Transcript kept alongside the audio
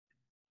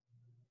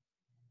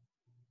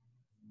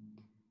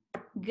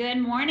Good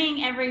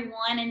morning,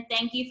 everyone, and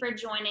thank you for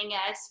joining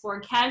us for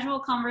Casual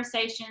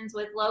Conversations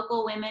with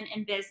Local Women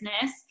in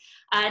Business.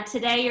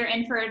 Today, you're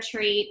in for a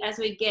treat as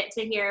we get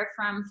to hear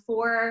from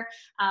four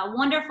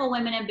wonderful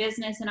women in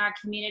business in our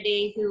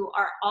community who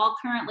are all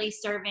currently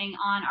serving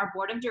on our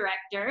board of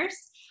directors.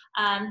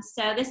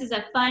 So this is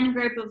a fun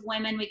group of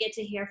women we get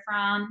to hear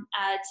from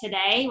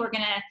today. We're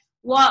going to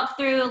walk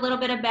through a little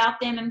bit about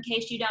them in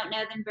case you don't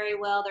know them very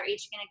well. They're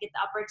each going to get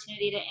the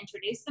opportunity to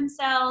introduce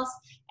themselves.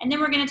 And then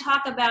we're going to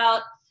talk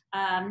about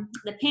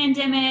the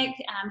pandemic,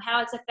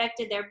 how it's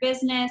affected their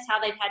business,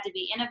 how they've had to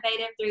be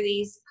innovative through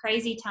these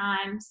crazy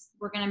times.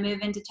 We're going to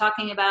move into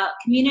talking about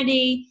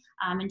community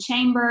and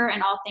chamber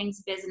and all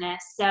things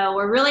business. So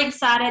we're really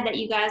excited that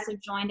you guys have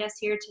joined us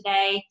here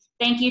today.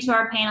 Thank you to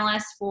our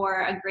panelists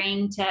for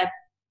agreeing to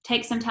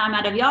take some time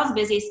out of y'all's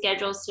busy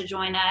schedules to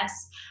join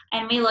us,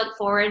 and we look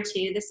forward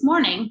to this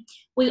morning.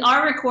 We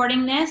are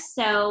recording this,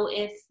 so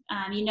if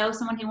you know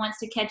someone who wants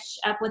to catch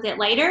up with it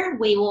later,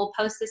 we will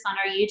post this on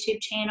our YouTube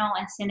channel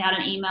and send out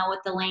an email with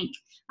the link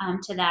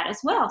to that as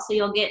well. So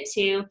you'll get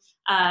to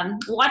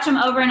watch them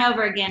over and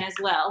over again as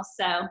well.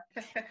 So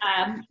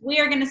we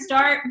are going to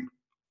start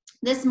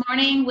this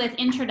morning with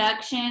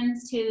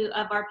introductions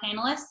of our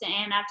panelists,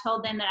 and I've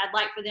told them that I'd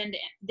like for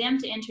them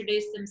to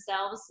introduce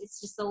themselves. It's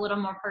just a little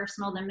more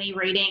personal than me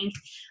reading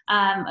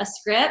a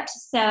script.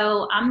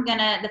 So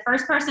the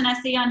first person I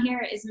see on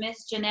here is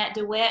Miss Jeanette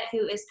DeWitt,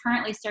 who is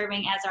currently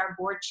serving as our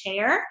board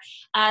chair.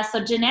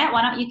 So Jeanette,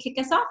 why don't you kick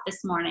us off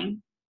this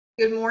morning?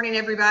 Good morning,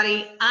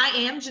 everybody. I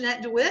am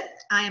Jeanette DeWitt.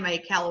 I am a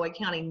Callaway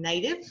County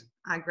native.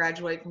 I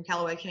graduated from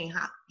Callaway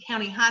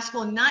County High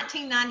School in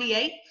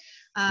 1998.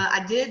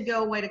 I did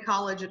go away to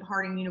college at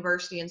Harding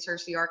University in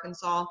Searcy,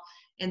 Arkansas,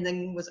 and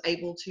then was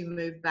able to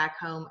move back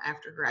home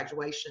after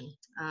graduation.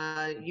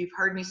 You've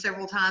heard me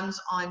several times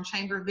on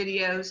chamber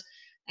videos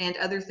and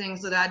other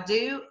things that I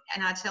do,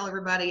 and I tell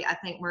everybody I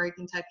think Murray,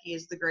 Kentucky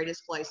is the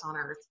greatest place on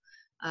earth.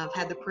 I've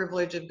had the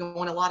privilege of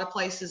going a lot of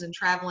places and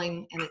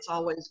traveling, and it's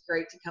always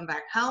great to come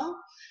back home.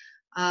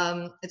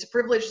 It's a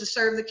privilege to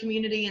serve the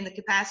community in the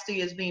capacity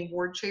as being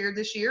board chair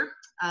this year.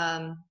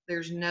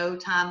 There's no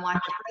time like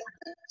the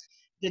present.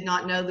 Did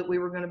not know that we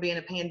were going to be in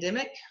a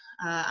pandemic.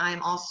 I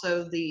am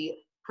also the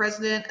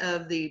president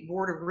of the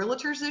Board of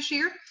Realtors this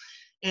year,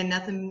 and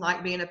nothing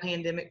like being a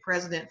pandemic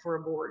president for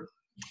a board.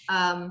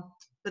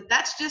 But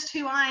that's just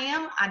who I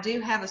am. I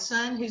do have a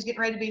son who's getting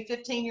ready to be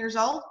 15 years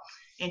old,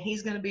 and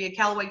he's going to be a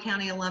Callaway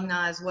County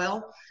alumni as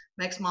well.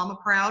 Makes mama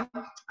proud.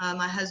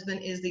 My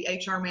husband is the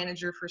HR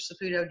manager for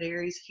Saputo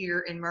Dairies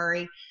here in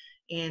Murray,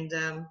 and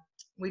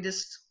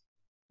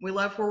we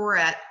love where we're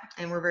at,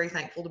 and we're very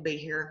thankful to be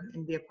here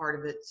and be a part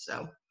of it.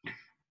 So,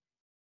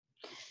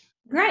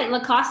 great.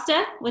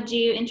 LaCosta, would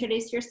you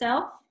introduce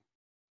yourself?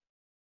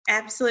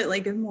 Absolutely.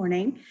 Good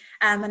morning.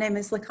 My name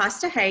is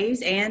LaCosta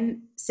Hayes, and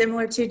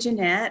similar to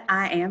Jeanette,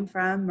 I am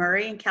from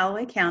Murray and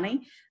Callaway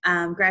County.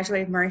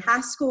 Graduated Murray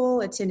High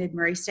School, attended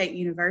Murray State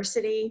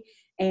University,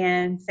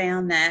 and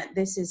found that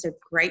this is a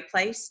great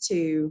place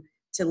to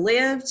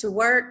live, to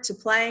work, to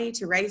play,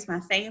 to raise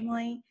my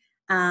family.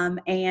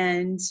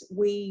 And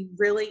we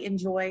really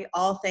enjoy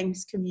all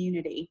things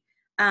community.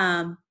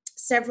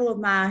 Several of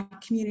my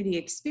community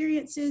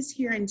experiences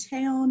here in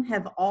town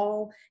have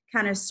all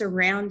kind of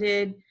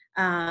surrounded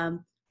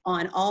on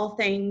all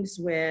things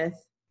with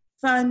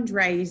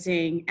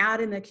fundraising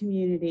out in the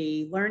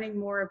community, learning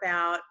more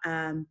about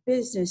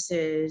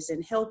businesses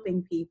and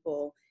helping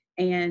people.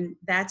 And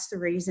that's the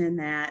reason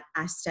that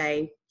I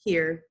stay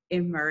here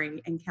in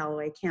Murray and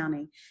Callaway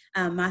County.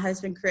 My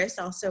husband, Chris,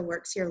 also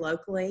works here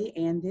locally,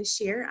 and this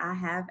year I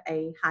have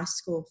a high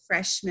school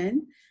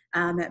freshman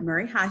at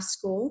Murray High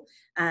School.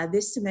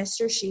 This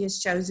semester she has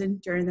chosen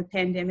during the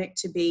pandemic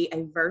to be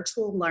a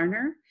virtual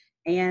learner,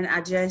 and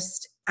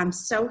I'm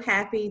so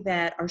happy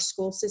that our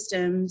school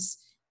systems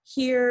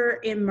here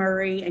in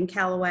Murray and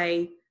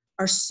Callaway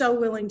are so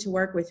willing to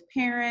work with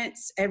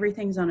parents.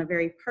 Everything's on a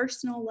very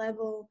personal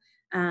level.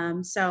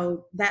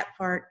 So that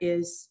part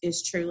is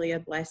truly a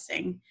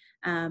blessing.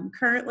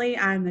 Currently,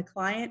 I'm the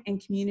Client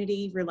and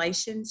Community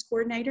Relations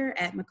Coordinator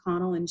at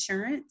McConnell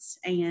Insurance,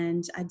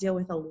 and I deal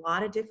with a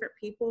lot of different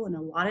people in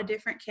a lot of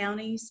different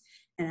counties,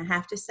 and I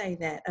have to say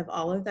that of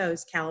all of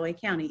those, Callaway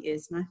County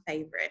is my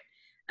favorite.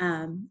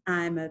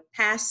 I'm a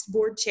past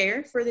board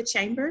chair for the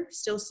chamber,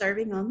 still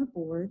serving on the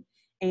board,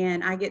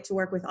 and I get to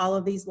work with all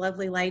of these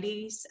lovely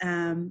ladies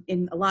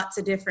in lots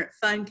of different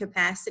fun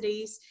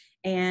capacities,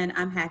 and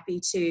I'm happy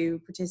to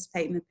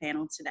participate in the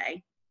panel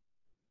today.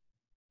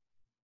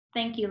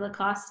 Thank you,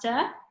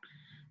 LaCosta.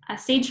 I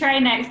see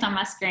Trey next on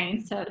my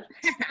screen, so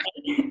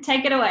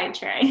take it away,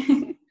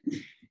 Trey.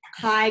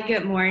 Hi,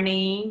 good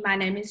morning. My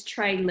name is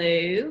Trey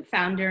Liu,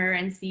 founder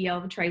and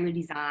CEO of Trey Liu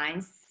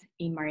Designs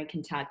in Murray,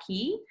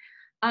 Kentucky.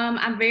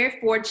 I'm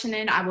very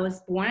fortunate. I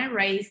was born and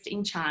raised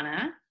in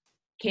China,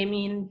 came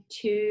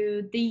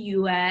into the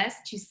U.S.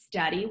 to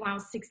study when I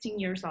was 16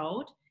 years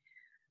old.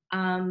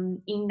 In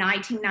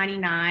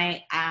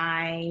 1999,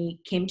 I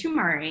came to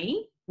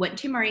Murray, went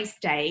to Murray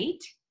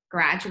State,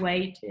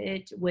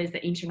 graduated with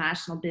an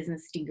international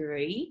business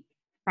degree,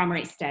 from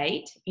Murray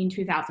State in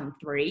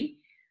 2003.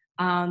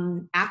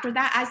 After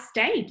that, I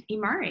stayed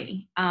in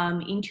Murray.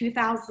 In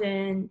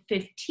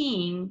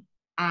 2015,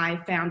 I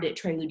founded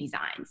Trelu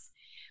Designs.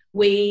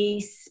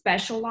 We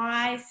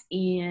specialize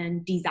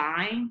in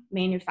design,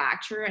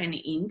 manufacture, and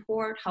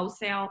import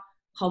wholesale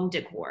home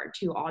decor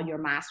to all your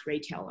mass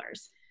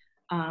retailers.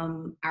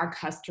 Our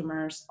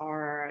customers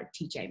are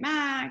TJ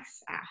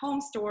Maxx, At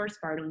Home Stores,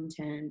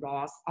 Burlington,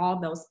 Ross, all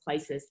those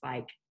places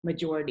like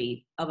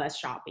majority of us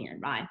shop in,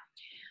 right?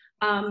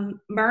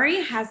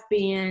 Murray has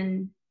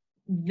been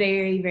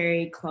very,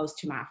 very close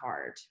to my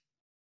heart.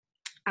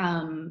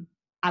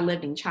 I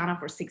lived in China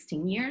for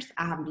 16 years.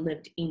 I have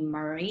lived in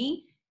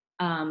Murray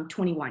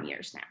 21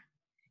 years now.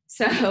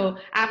 So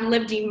I've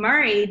lived in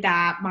Murray,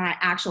 that my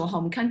actual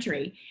home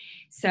country.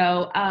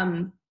 So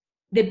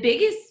the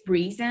biggest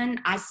reason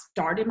I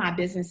started my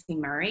business in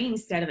Murray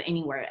instead of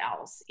anywhere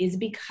else is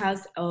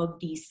because of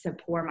the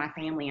support my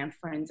family and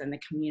friends and the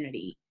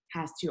community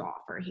has to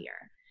offer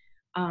here.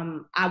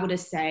 I would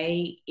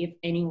say if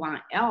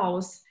anyone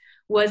else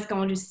was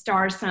going to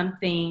start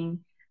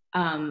something,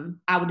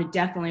 I would have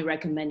definitely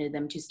recommended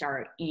them to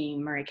start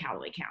in Murray,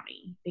 Callaway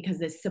County, because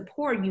the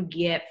support you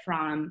get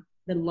from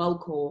the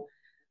local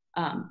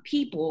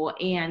people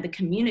and the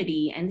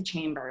community and the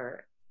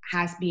chamber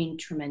has been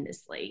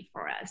tremendously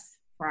for us,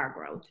 for our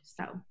growth.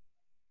 So,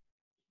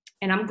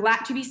 and I'm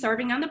glad to be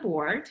serving on the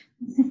board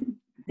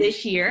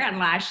this year and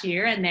last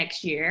year and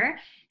next year,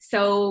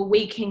 so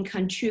we can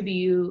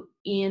contribute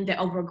in the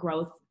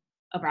overgrowth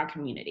of our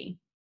community.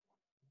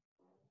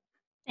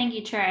 Thank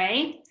you,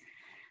 Trey.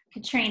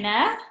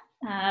 Katrina,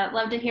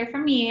 love to hear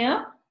from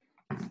you.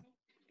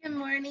 Good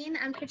morning.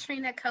 I'm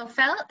Katrina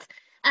Kofelt.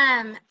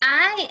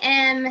 I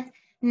am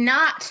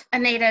not a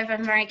native of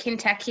Murray,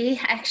 Kentucky.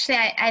 Actually,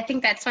 I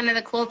think that's one of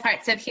the cool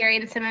parts of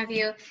hearing some of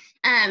you.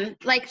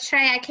 Like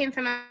Trey, I came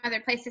from other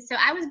places. So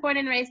I was born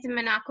and raised in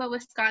Minocqua,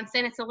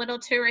 Wisconsin. It's a little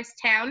tourist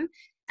town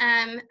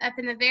up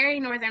in the very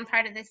northern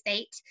part of the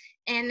state.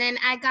 And then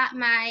I got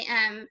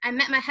I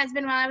met my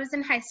husband while I was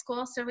in high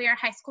school. So we are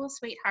high school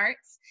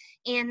sweethearts.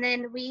 And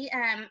then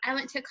I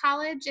went to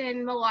college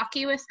in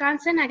Milwaukee,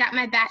 Wisconsin. I got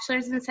my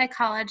bachelor's in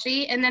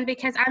psychology. And then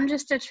because I'm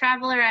just a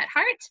traveler at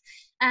heart,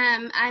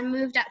 I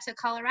moved out to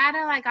Colorado.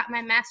 I got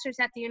my master's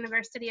at the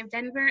University of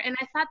Denver. And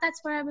I thought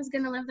that's where I was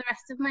going to live the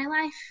rest of my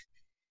life.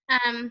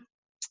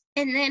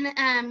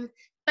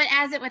 But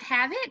as it would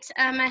have it,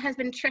 my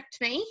husband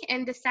tricked me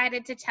and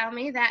decided to tell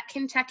me that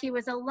Kentucky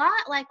was a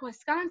lot like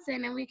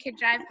Wisconsin and we could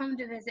drive home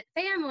to visit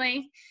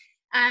family.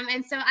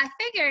 And so I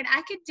figured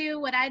I could do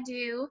what I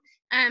do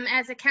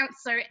as a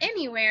counselor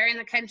anywhere in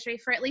the country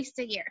for at least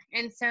a year.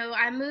 And so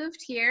I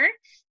moved here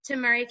to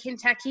Murray,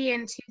 Kentucky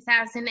in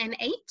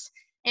 2008.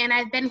 And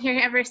I've been here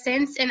ever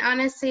since. And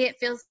honestly, it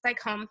feels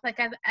like home. Like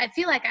I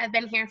feel like I've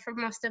been here for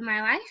most of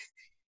my life.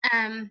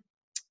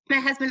 My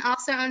husband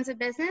also owns a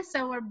business,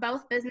 so we're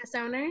both business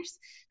owners.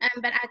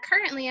 But I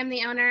currently am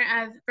the owner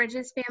of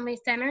Bridges Family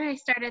Center. I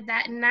started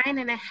that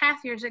 9.5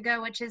 years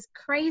ago, which is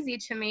crazy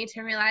to me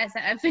to realize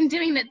that I've been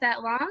doing it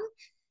that long.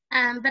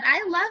 But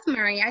I love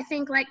Murray. I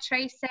think, like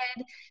Trey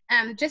said,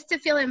 just to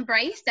feel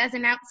embraced as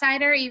an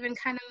outsider, even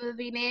kind of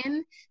moving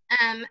in,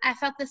 I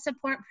felt the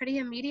support pretty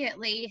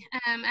immediately.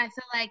 I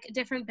feel like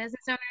different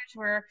business owners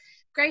were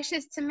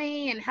gracious to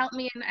me and helped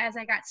me as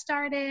I got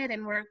started,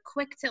 and were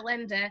quick to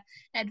lend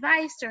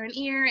advice or an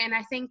ear. And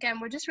I think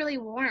we're just really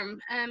warm.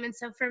 And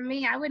so for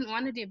me, I wouldn't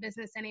want to do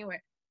business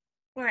anywhere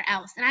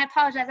else. And I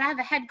apologize. I have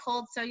a head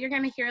cold, so you're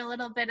going to hear a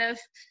little bit of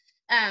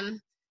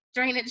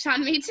drainage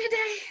on me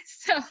today.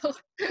 So,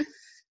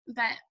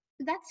 but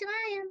that's who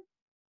I am.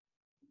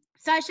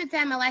 So I should say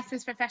I'm a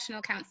licensed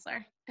professional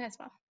counselor as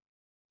well.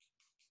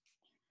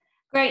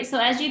 Great. So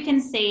as you can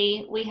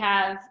see, we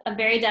have a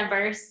very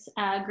diverse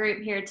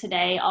group here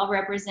today, all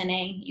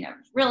representing,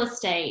 real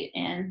estate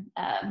and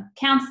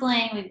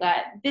counseling. We've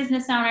got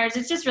business owners.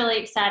 It's just really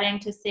exciting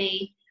to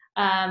see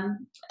a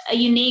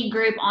unique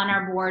group on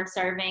our board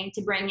serving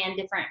to bring in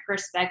different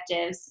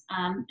perspectives.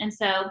 And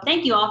so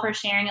thank you all for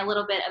sharing a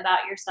little bit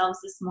about yourselves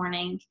this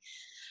morning.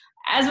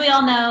 As we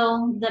all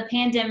know, the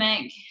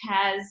pandemic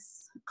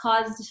has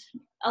caused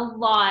a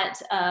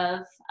lot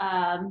of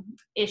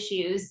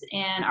issues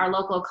in our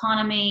local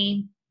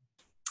economy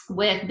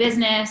with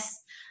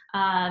business,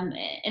 and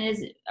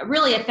has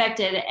really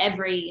affected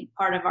every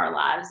part of our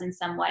lives in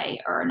some way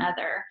or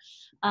another.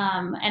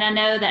 And I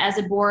know that as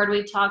a board,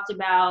 we've talked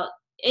about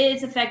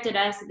it's affected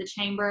us at the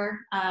chamber.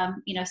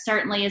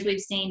 Certainly as we've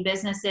seen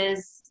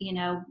businesses,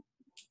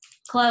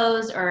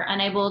 close or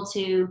unable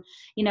to,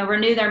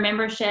 renew their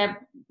membership,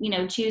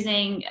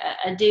 choosing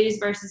a dues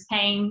versus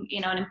paying,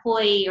 an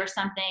employee or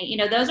something,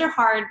 those are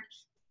hard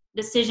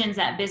decisions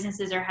that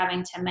businesses are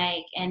having to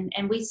make. And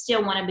we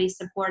still want to be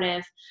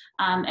supportive.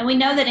 And we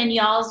know that in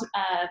y'all's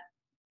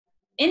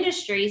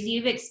industries,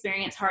 you've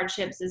experienced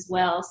hardships as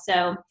well.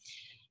 So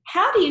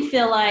how do you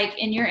feel like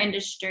in your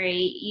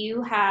industry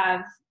you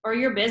have, or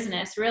your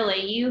business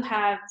really, you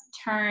have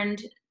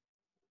turned,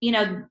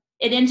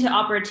 it into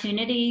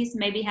opportunities,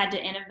 maybe had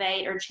to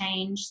innovate or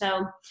change?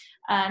 So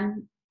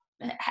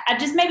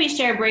just maybe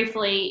share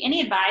briefly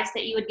any advice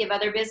that you would give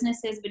other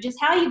businesses, but just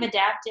how you've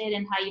adapted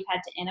and how you've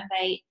had to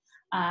innovate.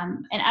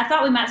 And I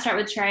thought we might start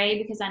with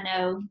Trey because I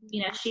know,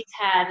 she's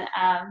had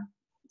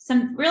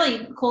some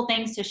really cool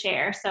things to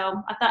share.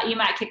 So I thought you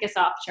might kick us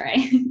off,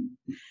 Trey.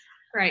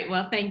 Great.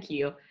 Well, thank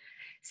you.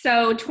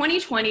 So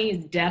 2020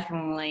 is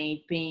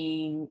definitely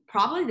being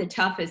probably the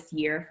toughest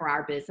year for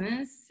our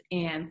business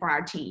and for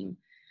our team.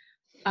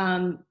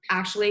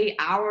 Actually,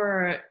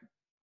 our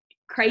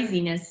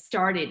craziness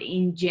started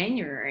in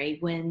January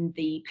when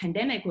the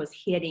pandemic was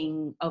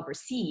hitting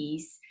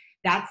overseas.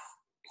 That's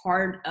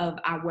part of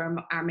where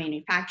our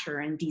manufacturer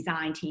and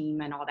design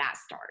team and all that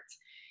starts.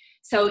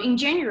 So in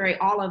January,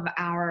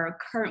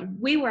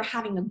 we were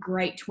having a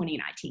great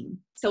 2019.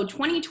 So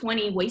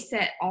 2020, we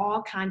set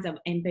all kinds of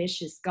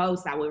ambitious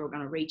goals that we were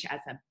going to reach as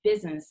a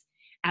business,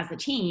 as a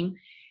team.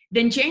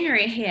 Then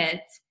January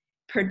hits,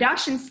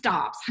 production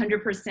stops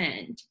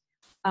 100%.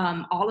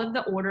 All of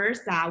the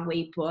orders that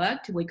we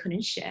booked, we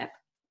couldn't ship.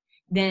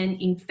 Then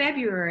in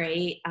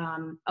February,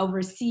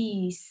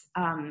 overseas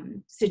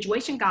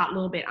situation got a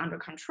little bit under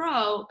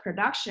control,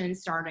 production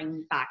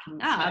starting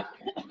backing up.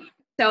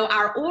 So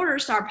our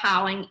orders start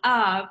piling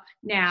up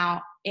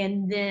now,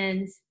 and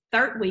then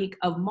third week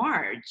of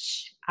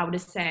March, I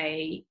would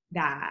say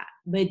that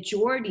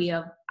majority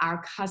of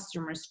our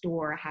customer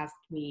store has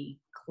to be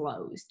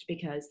closed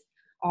because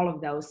all of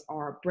those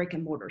are brick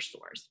and mortar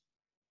stores.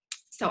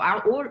 So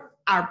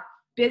our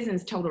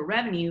business total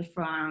revenue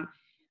from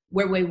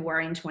where we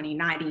were in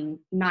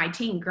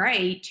 2019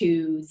 great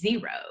to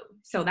zero.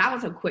 So that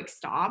was a quick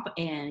stop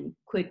and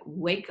quick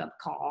wake up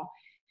call.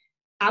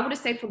 I would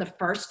say for the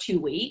first 2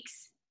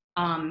 weeks,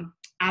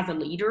 as a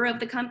leader of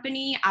the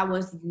company, I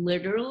was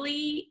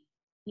literally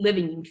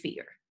living in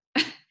fear.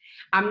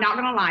 I'm not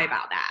going to lie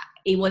about that.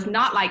 It was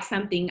not like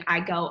something I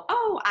go,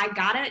 oh, I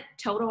got it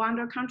total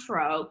under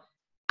control.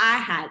 I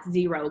had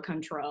zero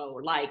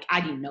control. Like, I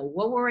didn't know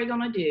what were we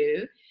going to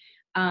do.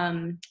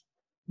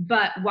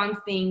 But one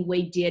thing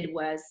we did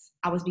was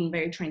I was being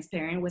very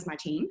transparent with my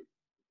team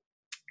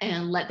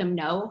and let them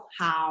know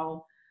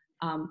how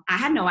I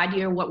had no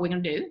idea what we're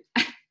going to do.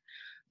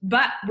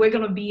 But we're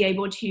going to be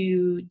able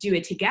to do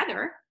it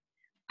together.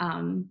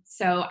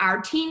 So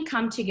our team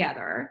come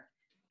together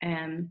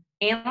and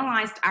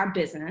analyzed our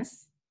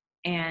business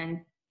and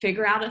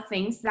figure out the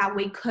things that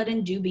we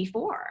couldn't do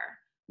before,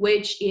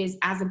 which is,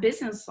 as a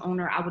business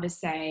owner, I would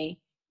say,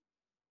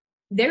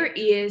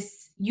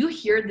 you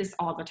hear this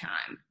all the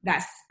time,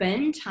 that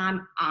spend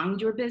time on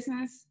your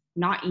business,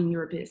 not in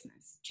your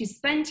business. To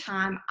spend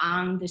time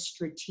on the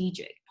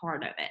strategic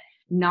part of it,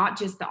 not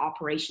just the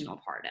operational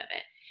part of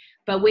it.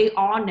 But we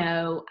all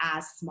know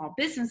as small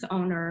business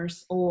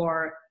owners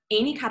or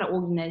any kind of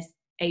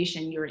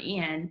organization you're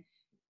in,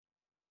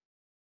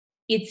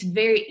 it's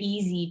very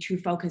easy to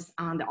focus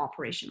on the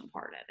operational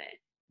part of it,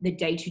 the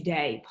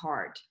day-to-day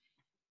part.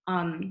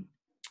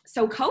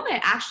 So COVID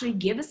actually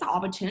gave us the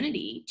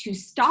opportunity to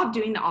stop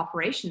doing the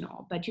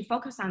operational, but to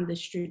focus on the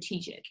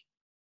strategic,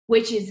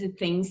 which is the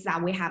things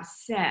that we have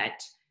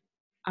set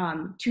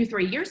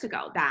 2-3 years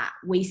ago that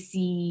we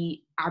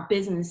see our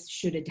business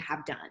should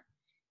have done.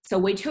 So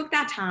we took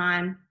that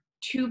time.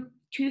 Two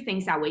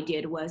things that we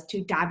did was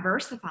to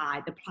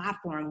diversify the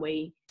platform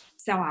we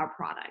sell our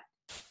product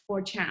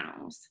or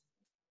channels.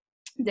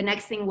 The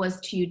next thing was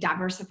to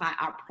diversify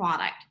our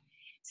product.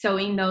 So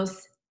in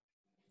those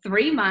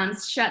 3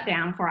 months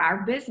shutdown for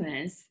our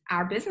business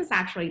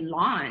actually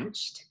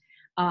launched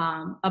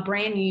a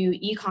brand new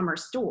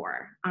e-commerce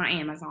store on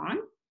Amazon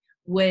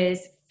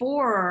with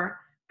 4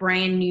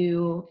 brand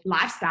new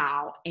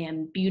lifestyle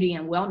and beauty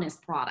and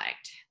wellness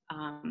product.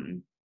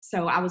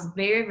 So I was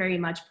very, very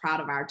much proud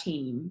of our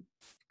team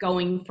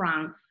going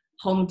from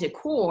home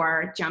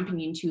decor,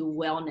 jumping into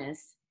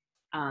wellness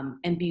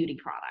and beauty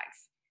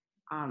products.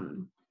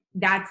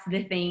 That's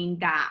the thing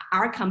that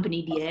our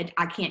company did.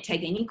 I can't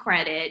take any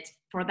credit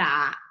for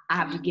that. I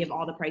have to give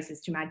all the praises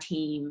to my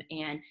team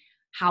and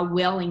how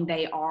willing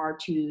they are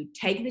to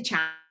take the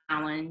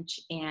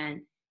challenge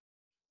and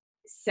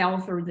sell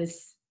through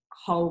this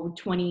whole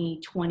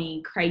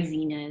 2020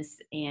 craziness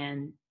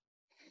and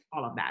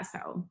all of that.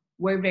 So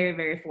we're very,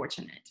 very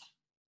fortunate.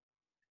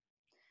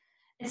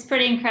 It's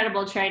pretty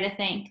incredible, Trey, to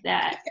think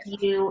that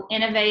you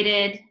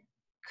innovated,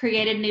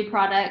 created new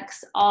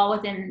products all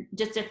within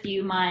just a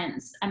few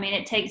months. I mean,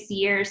 it takes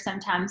years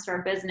sometimes for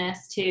a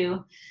business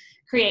to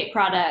create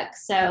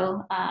products.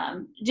 So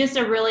just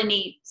a really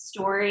neat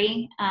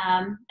story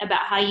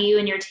about how you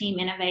and your team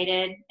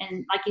innovated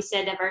and, like you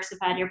said,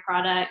 diversified your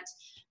product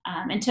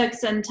and took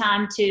some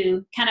time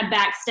to kind of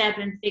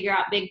backstep and figure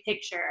out big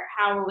picture.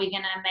 How are we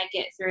going to make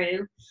it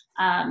through?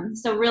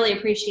 So really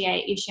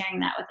appreciate you sharing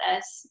that with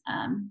us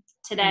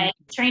today.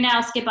 Trina,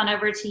 I'll skip on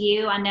over to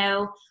you. I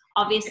know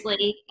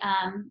obviously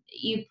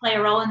you play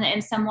a role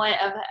in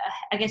somewhat of,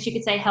 I guess you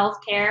could say,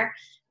 healthcare,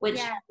 which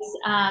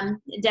has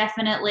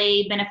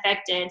definitely been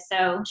affected.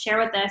 So share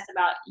with us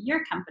about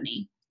your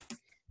company.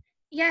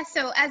 Yeah,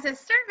 so as a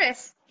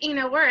service,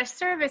 we're a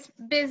service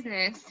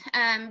business,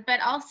 but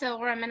also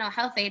we're a mental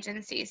health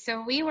agency.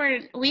 So we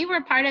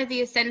were part of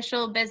the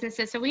essential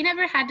businesses. So we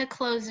never had to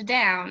close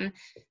down,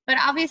 but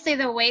obviously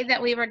the way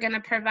that we were going to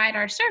provide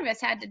our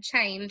service had to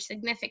change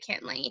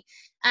significantly.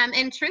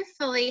 And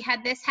truthfully,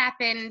 had this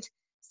happened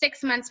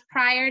 6 months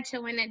prior to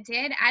when it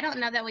did, I don't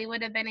know that we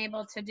would have been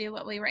able to do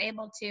what we were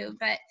able to.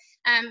 But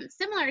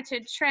similar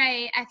to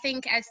Trey, I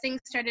think as things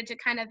started to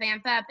kind of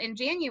vamp up in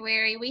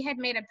January, we had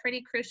made a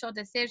pretty crucial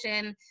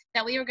decision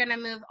that we were going to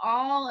move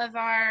all of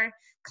our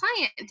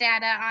client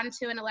data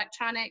onto an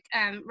electronic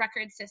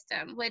record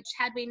system, which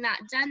had we not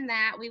done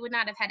that, we would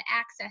not have had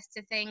access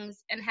to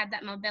things and had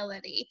that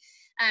mobility.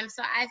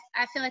 So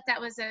I feel like that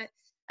was a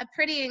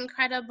pretty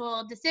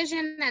incredible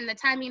decision, and the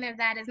timing of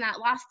that is not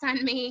lost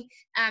on me.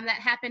 That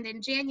happened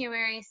in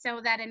January, so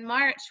that in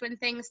March, when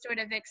things sort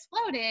of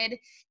exploded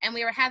and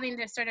we were having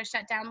to sort of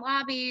shut down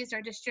lobbies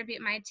or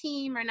distribute my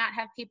team or not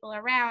have people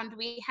around,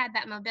 we had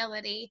that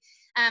mobility.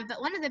 But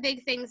one of the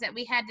big things that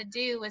we had to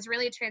do was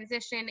really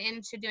transition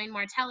into doing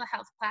more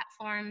telehealth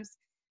platforms,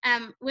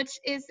 which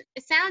it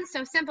sounds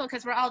so simple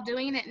because we're all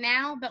doing it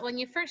now, but when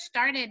you first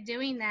started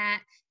doing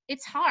that,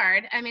 it's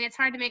hard. I mean, it's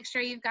hard to make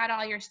sure you've got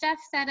all your stuff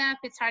set up.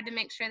 It's hard to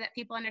make sure that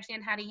people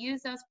understand how to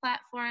use those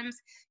platforms,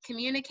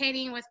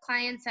 communicating with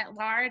clients at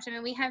large. I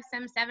mean, we have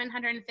some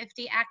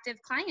 750 active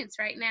clients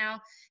right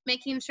now,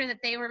 making sure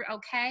that they were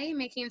okay,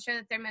 making sure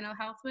that their mental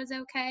health was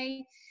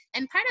okay.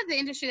 And part of the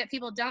industry that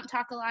people don't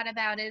talk a lot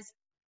about is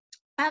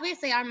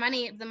obviously our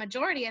money, the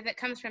majority of it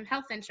comes from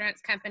health insurance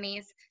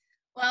companies.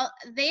 Well,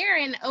 they're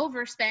in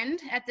overspend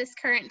at this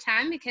current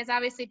time because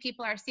obviously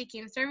people are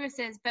seeking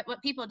services. But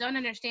what people don't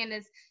understand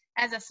is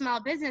as a small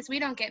business, we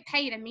don't get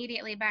paid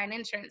immediately by an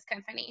insurance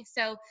company.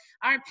 So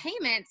our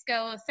payments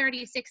go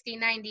 30, 60,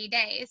 90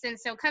 days. And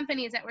so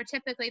companies that were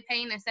typically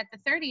paying us at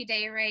the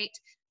 30-day rate,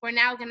 we're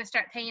now going to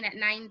start paying at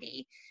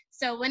 90.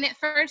 So when it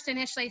first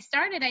initially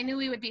started, I knew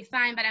we would be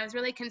fine, but I was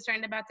really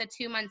concerned about the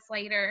 2 months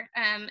later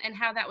and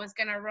how that was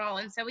going to roll.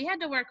 And so we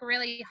had to work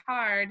really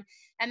hard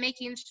at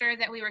making sure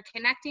that we were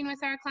connecting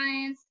with our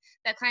clients,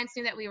 that clients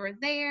knew that we were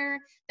there,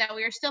 that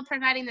we were still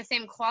providing the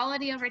same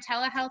quality over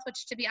telehealth,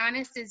 which to be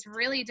honest is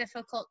really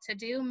difficult to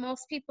do.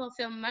 Most people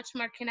feel much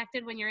more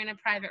connected when you're in a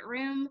private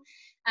room.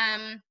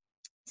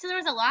 So there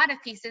was a lot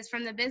of pieces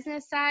from the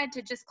business side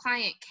to just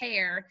client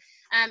care.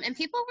 And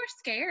people were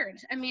scared.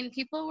 I mean,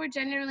 people were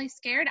generally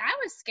scared. I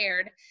was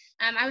scared.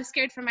 I was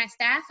scared for my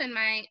staff and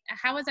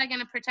how was I going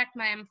to protect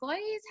my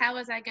employees? How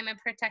was I going to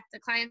protect the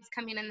clients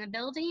coming in the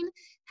building?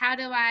 How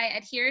do I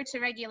adhere to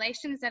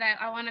regulations that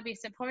I want to be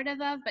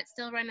supportive of, but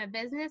still run a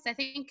business? I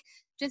think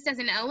just as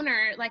an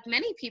owner, like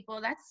many people,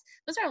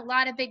 those are a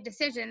lot of big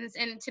decisions.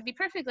 And to be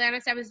perfectly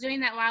honest, I was doing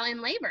that while in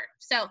labor.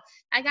 So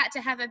I got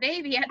to have a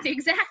baby at the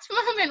exact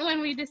moment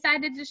when we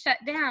decided to shut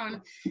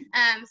down.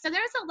 So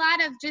there was a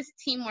lot of just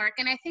teamwork.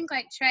 And I think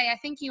like Trey, I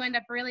think you end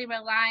up really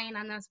relying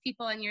on those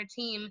people in your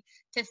team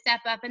to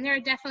step up. And there are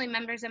definitely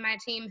members of my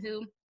team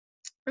who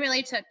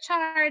really took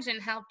charge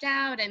and helped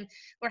out and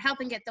were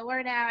helping get the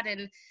word out.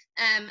 And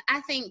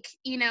I think,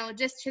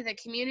 just to the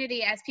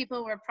community, as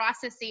people were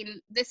processing,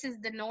 this is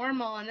the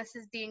normal and this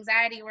is the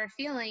anxiety we're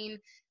feeling,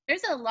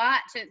 there's a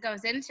lot that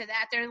goes into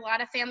that. There are a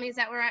lot of families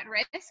that were at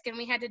risk, and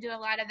we had to do a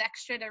lot of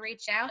extra to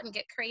reach out and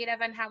get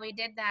creative on how we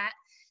did that,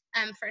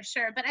 for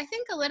sure. But I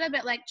think a little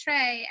bit like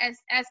Trey,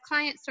 as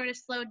clients sort of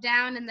slowed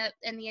down in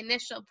the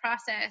initial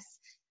process,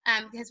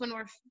 because when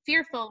we're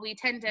fearful, we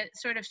tend to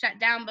sort of shut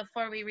down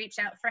before we reach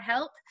out for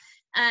help.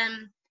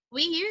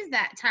 We use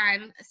that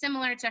time,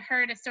 similar to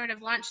her, to sort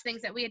of launch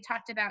things that we had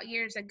talked about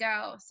years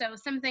ago. So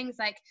some things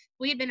like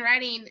we'd been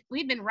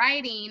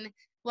writing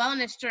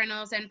wellness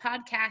journals and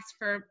podcasts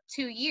for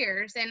 2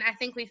 years. And I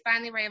think we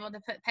finally were able to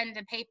put pen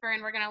to paper,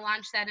 and we're going to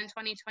launch that in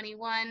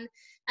 2021.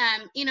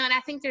 And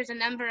I think there's a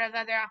number of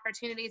other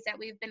opportunities that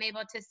we've been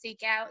able to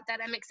seek out that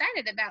I'm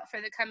excited about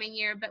for the coming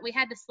year, but we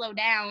had to slow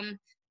down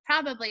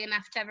probably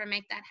enough to ever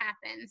make that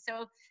happen.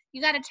 So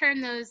you got to turn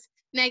those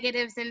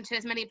negatives into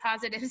as many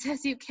positives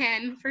as you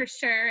can, for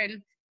sure,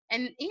 and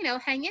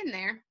hang in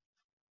there.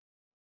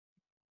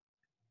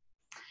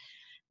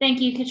 Thank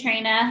you,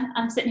 Katrina.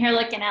 I'm sitting here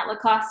looking at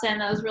LaCosta and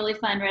those really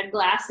fun red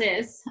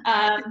glasses.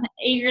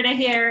 Eager to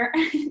hear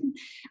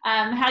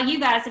how you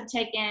guys have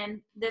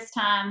taken this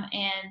time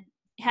and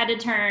had to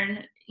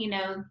turn,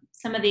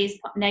 some of these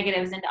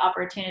negatives into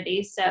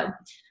opportunities. So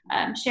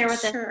share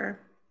with us what's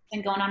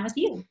been going on with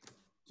you.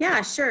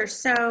 Yeah, sure.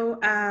 So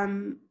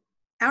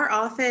our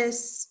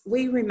office,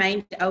 we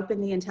remained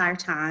open the entire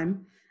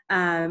time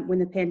when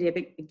the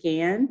pandemic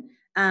began.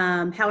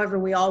 However,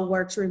 we all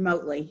worked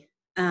remotely,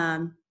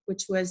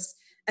 which was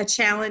a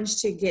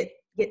challenge to get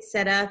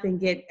set up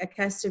and get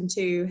accustomed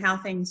to how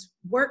things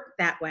work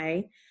that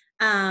way.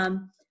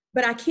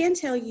 But I can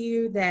tell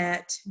you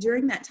that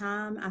during that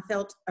time, I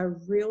felt a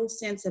real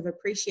sense of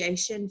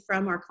appreciation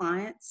from our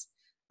clients.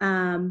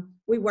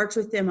 We worked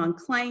with them on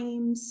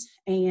claims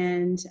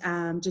and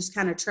just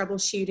kind of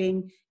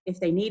troubleshooting if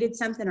they needed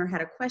something or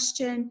had a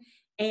question.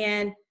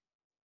 And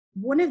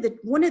one of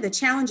the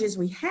challenges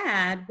we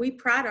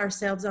pride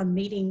ourselves on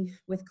meeting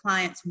with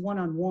clients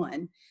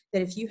one-on-one,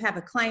 that if you have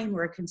a claim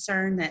or a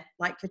concern that,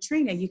 like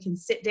Katrina, you can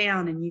sit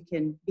down and you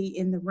can be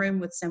in the room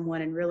with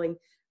someone and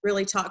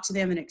really talk to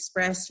them and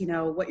express,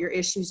 what your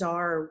issues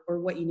are or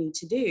what you need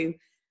to do.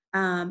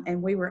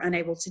 And we were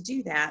unable to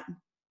do that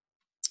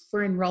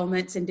for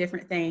enrollments and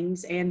different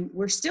things. And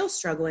we're still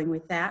struggling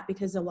with that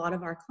because a lot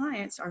of our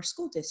clients are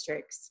school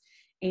districts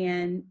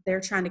and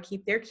they're trying to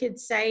keep their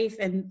kids safe,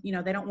 and,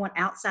 they don't want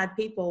outside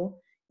people,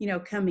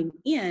 coming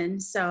in.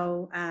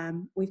 So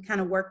we've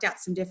kind of worked out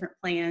some different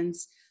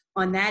plans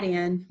on that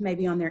end,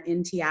 maybe on their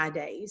NTI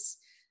days.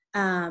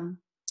 And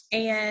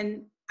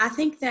I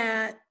think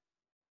that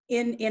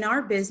in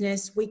our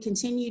business, we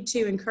continue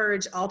to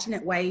encourage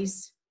alternate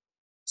ways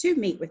to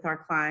meet with our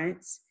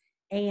clients.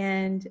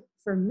 And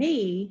for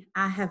me,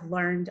 I have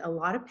learned a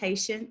lot of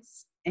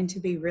patience and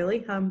to be really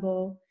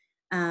humble.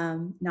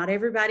 Not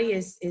everybody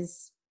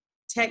is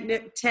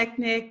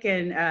technic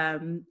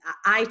and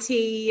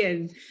IT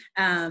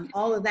and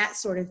all of that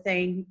sort of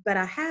thing. But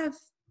I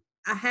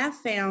have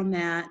found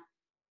that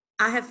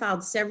I have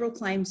filed several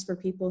claims for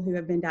people who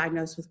have been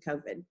diagnosed with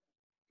COVID,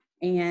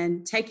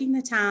 and taking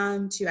the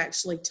time to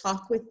actually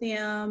talk with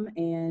them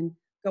and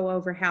go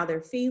over how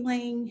they're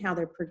feeling, how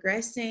they're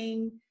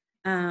progressing.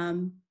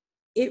 I've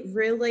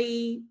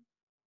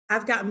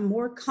gotten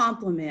more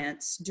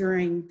compliments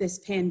during this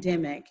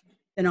pandemic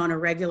than on a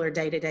regular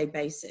day-to-day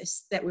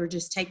basis, that we're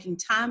just taking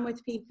time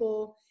with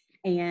people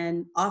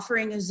and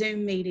offering a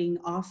Zoom meeting,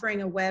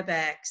 offering a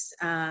WebEx,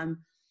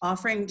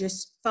 offering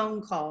just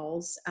phone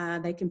calls.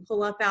 They can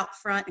pull up out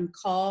front and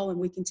call, and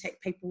we can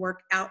take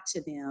paperwork out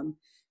to them.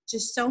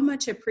 Just so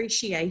much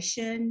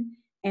appreciation,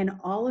 and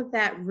all of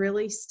that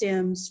really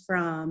stems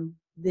from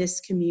this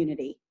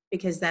community,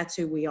 because that's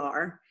who we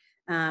are.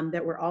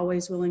 That we're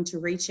always willing to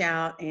reach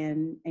out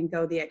and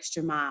go the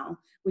extra mile.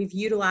 We've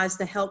utilized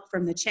the help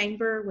from the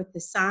chamber with the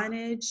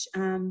signage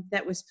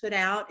that was put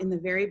out in the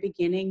very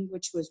beginning,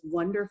 which was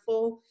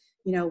wonderful.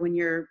 When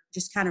you're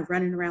just kind of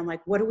running around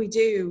like, what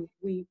do?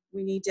 We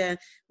need to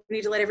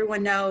let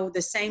everyone know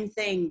the same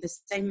thing, the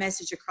same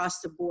message across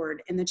the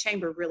board. And the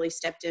chamber really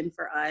stepped in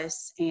for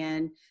us.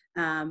 And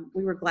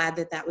we were glad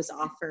that was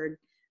offered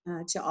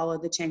to all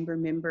of the chamber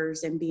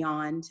members and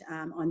beyond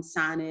on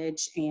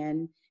signage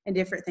and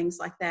different things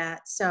like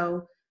that.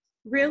 So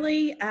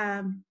really,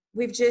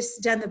 we've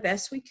just done the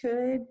best we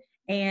could.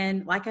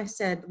 And like I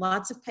said,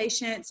 lots of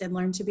patience, and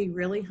learn to be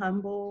really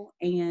humble,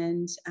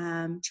 and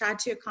try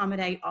to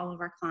accommodate all of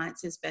our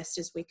clients as best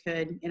as we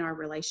could in our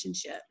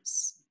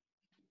relationships.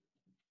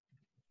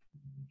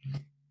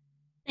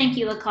 Thank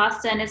you,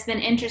 LaCosta. And it's been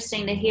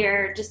interesting to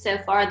hear just so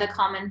far the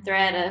common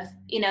thread of,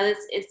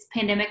 this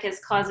pandemic has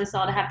caused us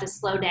all to have to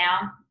slow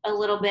down a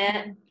little bit.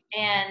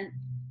 And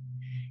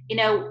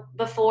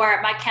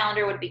before, my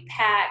calendar would be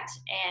packed,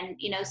 and,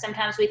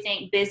 sometimes we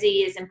think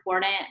busy is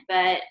important,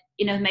 but,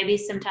 maybe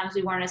sometimes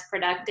we weren't as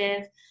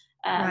productive.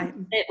 Right.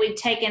 That we've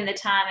taken the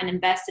time and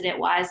invested it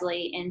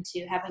wisely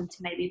into having to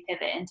maybe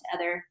pivot into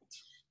other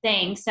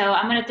things. So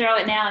I'm going to throw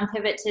it now and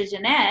pivot to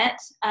Jeanette.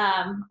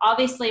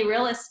 Obviously,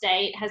 real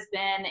estate has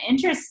been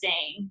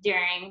interesting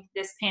during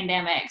this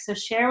pandemic. So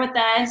share with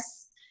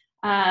us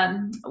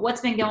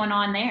what's been going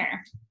on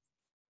there.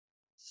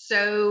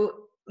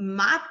 So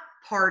my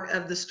part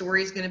of the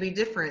story is going to be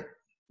different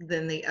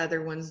than the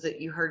other ones that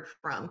you heard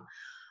from.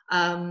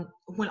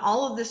 When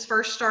all of this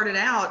first started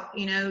out,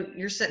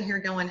 you're sitting here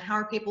going, how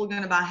are people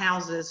going to buy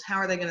houses? How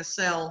are they going to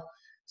sell?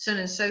 So on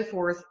and so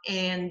forth.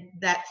 And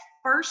that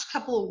first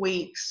couple of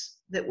weeks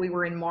that we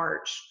were in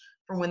March,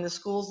 from when the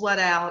schools let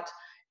out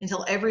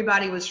until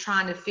everybody was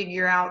trying to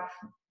figure out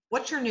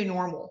what's your new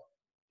normal.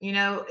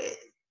 Now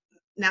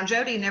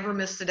Jody never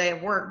missed a day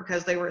of work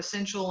because they were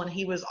essential, and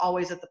he was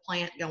always at the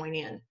plant going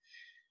in.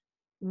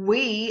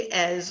 We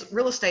as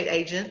real estate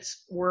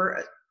agents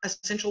were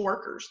essential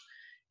workers,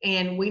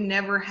 and we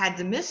never had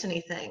to miss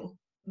anything.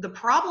 The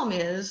problem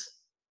is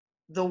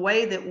the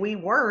way that we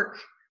work,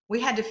 we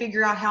had to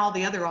figure out how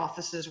the other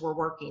offices were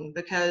working,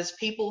 because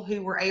people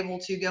who were able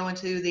to go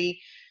into the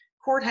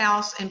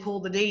courthouse and pull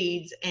the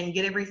deeds and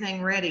get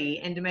everything ready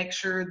and to make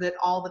sure that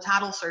all the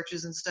title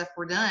searches and stuff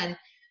were done,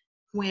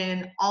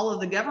 when all of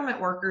the government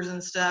workers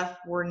and stuff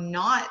were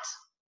not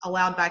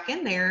allowed back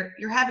in there,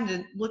 you're having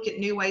to look at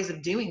new ways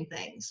of doing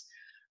things.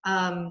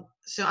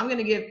 So I'm going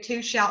to give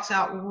two shouts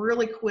out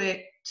really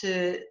quick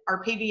to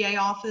our PDA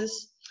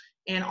office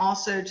and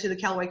also to the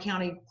Callaway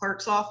County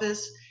Clerk's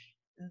office.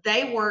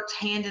 They worked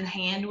hand in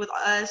hand with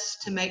us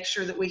to make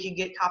sure that we could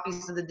get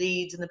copies of the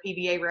deeds and the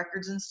PDA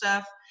records and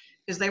stuff,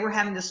 because they were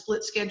having to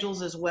split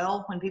schedules as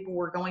well when people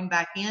were going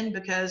back in.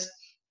 Because if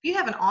you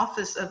have an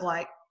office of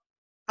like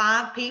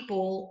 5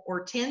 people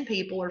or 10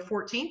 people or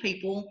 14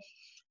 people,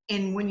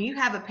 and when you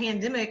have a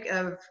pandemic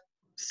of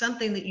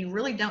something that you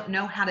really don't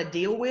know how to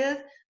deal with,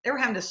 they were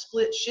having to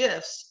split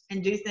shifts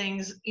and do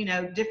things,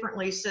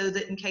 differently, so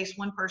that in case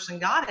one person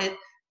got it,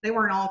 they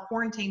weren't all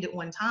quarantined at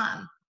one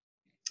time.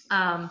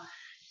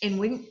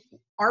 And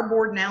our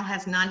board now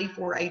has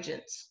 94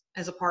 agents.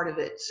 as a part of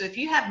it. So if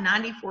you have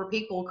 94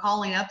 people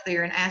calling up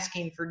there and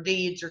asking for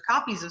deeds or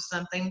copies of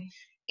something,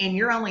 and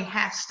you're only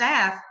half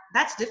staff,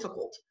 that's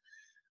difficult.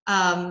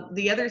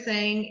 The other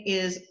thing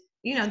is,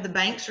 the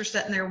banks are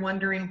sitting there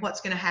wondering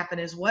what's going to happen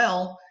as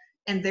well.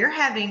 And they're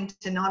having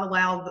to not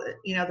allow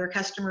their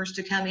customers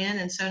to come in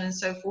and so on and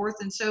so forth.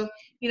 And so,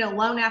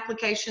 loan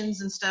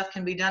applications and stuff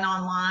can be done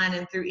online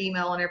and through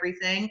email and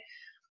everything.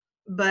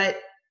 But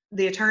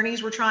the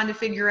attorneys were trying to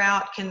figure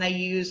out, can they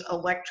use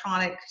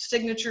electronic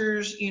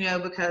signatures,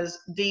 because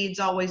deeds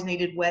always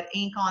needed wet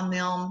ink on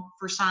them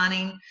for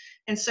signing.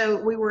 And so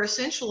we were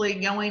essentially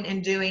going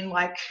and doing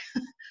like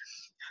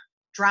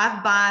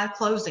drive-by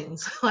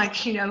closings, like,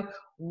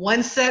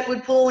 one set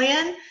would pull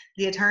in,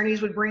 the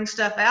attorneys would bring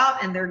stuff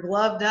out, and they're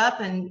gloved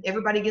up, and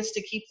everybody gets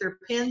to keep their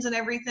pens and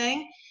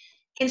everything.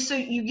 And so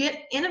you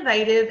get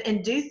innovative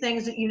and do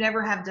things that you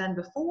never have done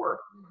before.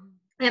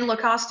 And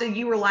LaCosta,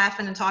 you were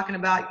laughing and talking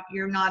about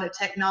you're not a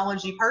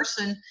technology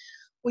person.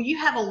 Well, you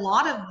have a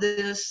lot of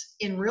this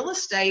in real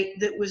estate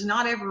that was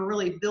not ever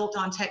really built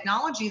on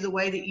technology the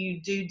way that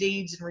you do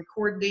deeds and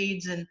record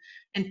deeds and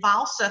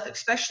file stuff,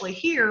 especially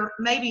here,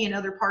 maybe in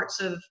other parts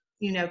of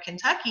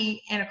Kentucky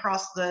and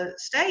across the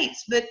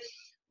states, but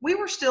we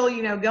were still,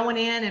 going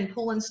in and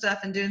pulling stuff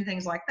and doing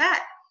things like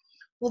that.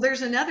 Well,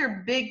 there's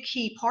another big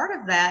key part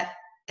of that,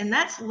 and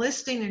that's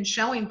listing and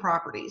showing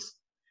properties.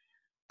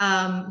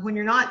 When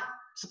you're not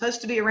supposed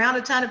to be around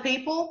a ton of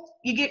people,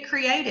 you get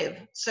creative.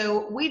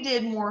 So we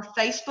did more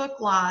Facebook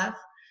Live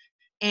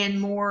and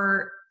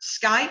more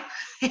Skype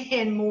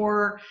and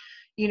more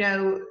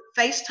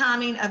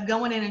FaceTiming of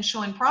going in and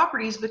showing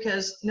properties,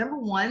 because number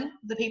one,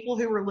 the people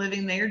who were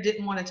living there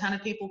didn't want a ton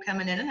of people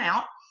coming in and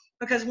out,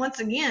 because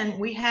once again,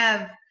 we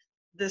have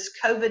this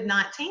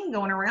COVID-19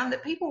 going around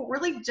that people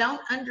really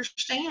don't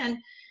understand.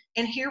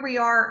 And here we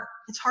are,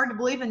 it's hard to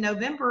believe in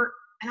November,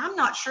 and I'm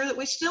not sure that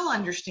we still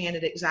understand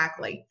it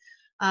exactly.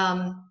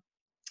 And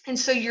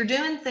so you're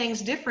doing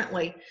things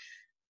differently.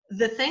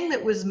 The thing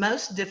that was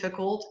most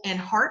difficult and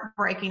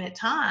heartbreaking at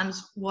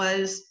times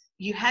was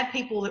you had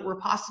people that were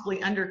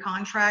possibly under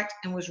contract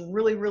and was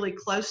really, really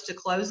close to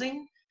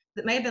closing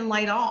that may have been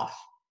laid off.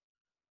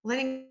 Well,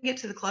 they didn't get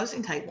to the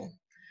closing table.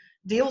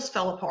 Deals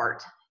fell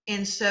apart.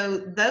 And so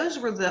those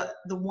were the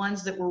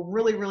ones that were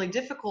really, really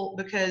difficult,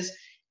 because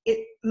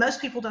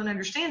most people don't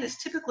understand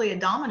it's typically a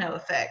domino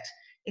effect.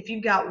 If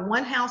you've got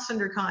one house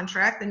under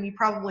contract, then you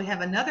probably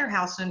have another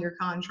house under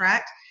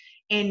contract.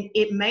 And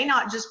it may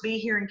not just be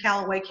here in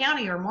Callaway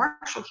County or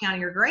Marshall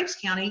County or Graves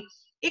County.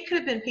 It could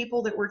have been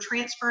people that were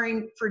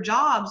transferring for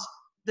jobs,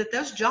 that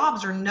those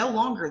jobs are no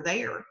longer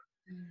there.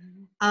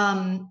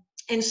 Mm-hmm.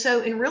 And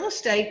so in real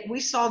estate, we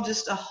saw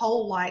just a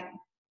whole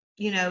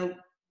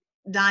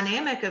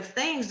dynamic of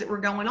things that were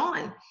going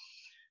on.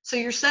 So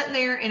you're sitting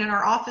there, and in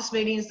our office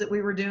meetings that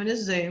we were doing as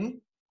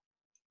Zoom,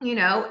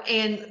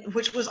 and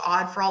which was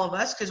odd for all of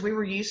us, because we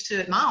were used to,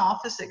 at my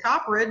office at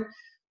Copperwood,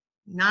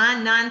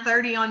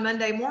 9:30 on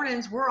Monday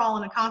mornings, we're all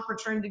in a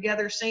conference room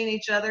together, seeing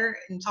each other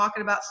and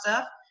talking about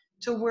stuff,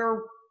 to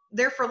where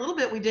there for a little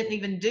bit we didn't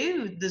even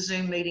do the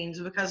Zoom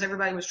meetings because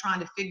everybody was trying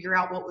to figure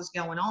out what was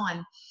going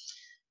on.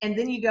 And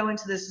then you go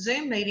into this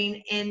Zoom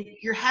meeting and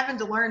you're having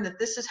to learn that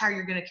this is how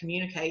you're going to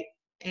communicate.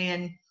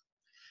 And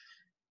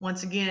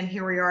once again,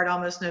 here we are at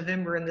almost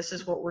November, and this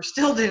is what we're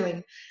still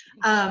doing.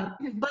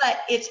 But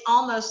it's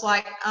almost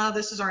like, oh,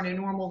 this is our new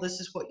normal. This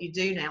is what you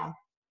do now.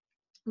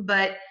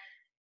 But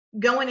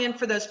going in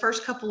for those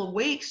first couple of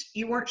weeks,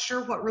 you weren't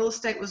sure what real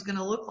estate was going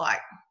to look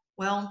like.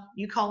 Well,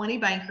 you call any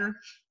banker,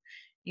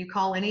 you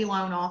call any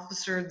loan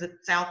officer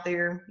that's out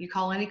there, you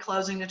call any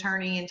closing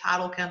attorney and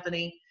title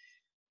company.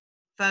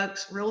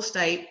 Folks, real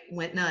estate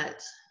went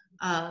nuts.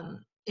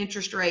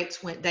 Interest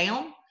rates went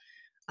down.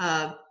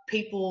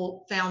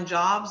 People found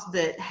jobs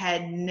that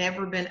had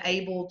never been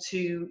able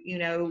to,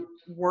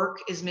 work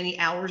as many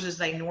hours as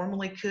they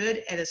normally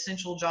could at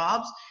essential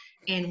jobs.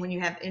 And when you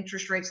have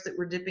interest rates that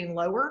were dipping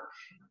lower,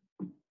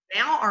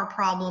 now our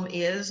problem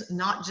is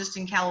not just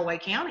in Callaway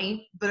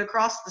County, but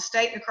across the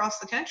state and across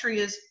the country,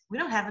 is we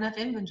don't have enough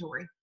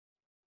inventory.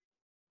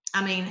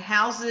 I mean,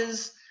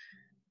 houses,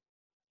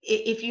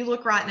 if you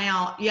look right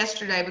now,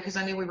 yesterday, because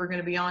I knew we were going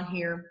to be on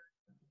here,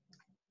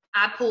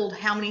 I pulled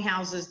how many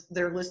houses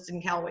they're listed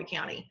in Callaway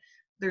County.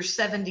 There's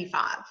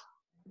 75.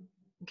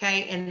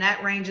 Okay. And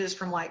that ranges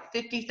from like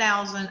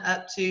 50,000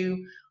 up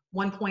to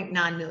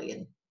 1.9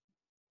 million.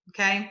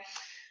 Okay.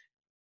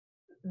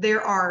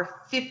 There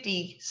are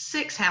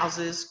 56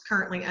 houses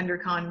currently under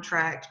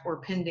contract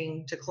or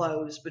pending to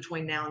close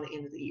between now and the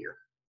end of the year.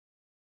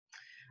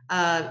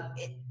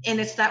 And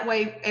it's that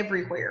way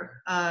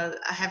everywhere. I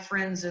have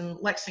friends in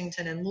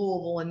Lexington and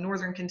Louisville and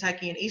Northern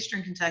Kentucky and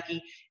Eastern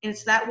Kentucky, and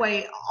it's that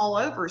way all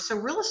over. So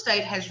real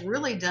estate has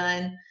really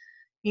done,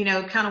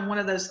 kind of one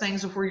of those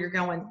things where you're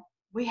going,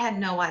 we had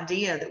no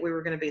idea that we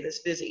were going to be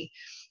this busy.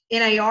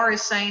 NAR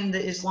is saying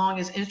that as long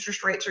as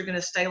interest rates are going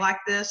to stay like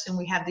this, and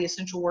we have the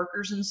essential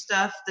workers and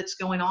stuff that's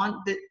going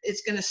on, that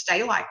it's going to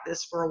stay like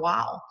this for a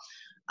while.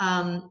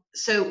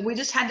 So we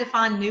just had to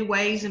find new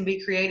ways and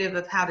be creative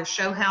of how to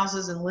show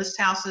houses and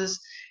list houses.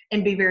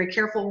 and be very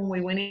careful when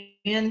we went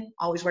in.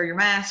 Always wear your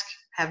mask,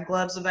 have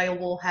gloves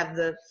available, have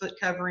the foot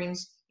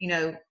coverings,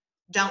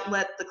 don't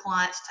let the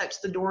clients touch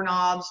the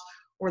doorknobs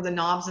or the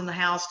knobs in the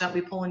house. Don't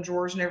be pulling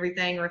drawers and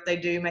everything, or if they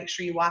do, make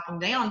sure you wipe them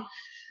down.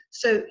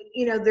 So,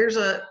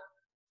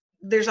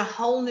 there's a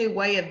whole new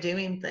way of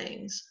doing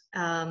things.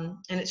 And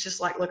it's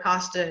just like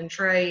LaCosta and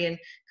Trey and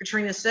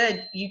Katrina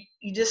said, you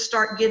just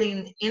start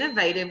getting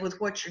innovative with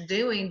what you're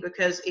doing,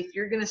 because if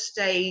you're going to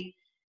stay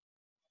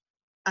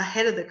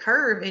ahead of the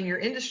curve in your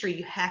industry,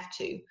 you have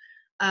to.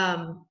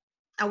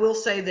 I will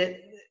say that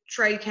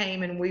Trey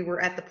came and we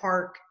were at the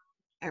park,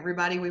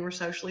 we were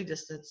socially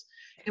distanced,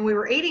 and we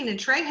were eating, and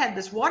Trey had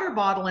this water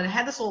bottle and it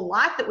had this little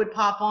light that would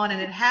pop on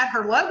and it had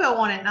her logo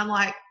on it. And I'm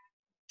like,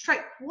 Trey,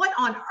 what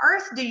on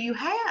earth do you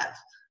have?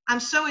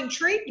 I'm so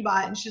intrigued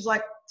by it. And she's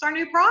like, it's our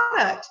new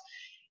product.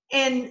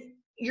 And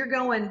you're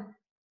going,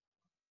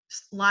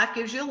 life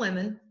gives you a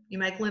lemon, you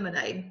make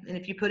lemonade. And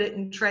if you put it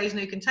in Trey's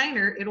new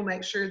container, it'll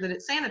make sure that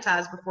it's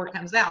sanitized before it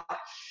comes out.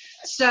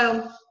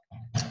 So,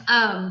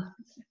 and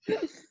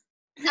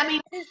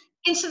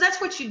so that's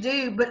what you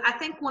do. But I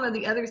think one of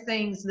the other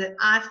things that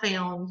I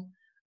found,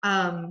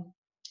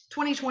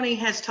 2020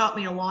 has taught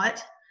me a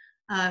lot.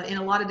 In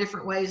a lot of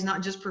different ways,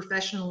 not just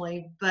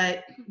professionally,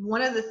 but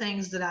one of the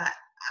things that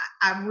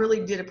I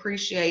really did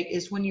appreciate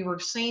is when you were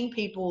seeing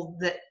people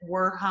that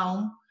were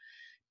home,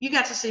 you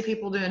got to see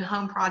people doing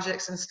home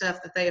projects and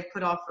stuff that they have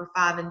put off for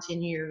 5 and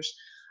 10 years.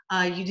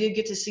 You did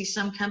get to see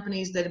some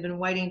companies that have been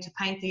waiting to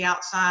paint the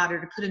outside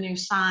or to put a new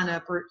sign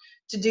up or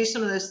to do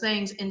some of those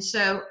things. And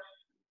so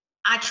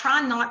I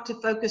try not to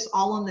focus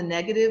all on the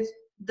negative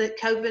that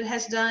COVID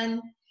has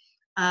done.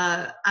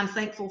 I'm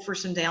thankful for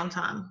some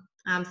downtime.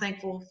 I'm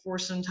thankful for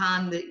some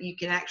time that you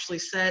can actually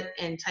sit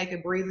and take a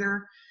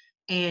breather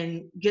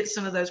and get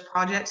some of those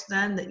projects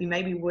done that you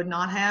maybe would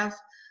not have.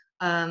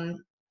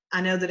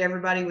 I know that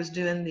everybody was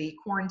doing the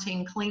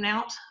quarantine clean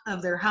out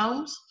of their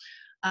homes.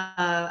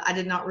 I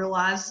did not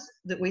realize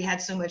that we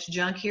had so much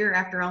junk here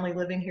after only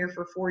living here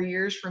for 4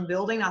 years from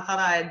building. I thought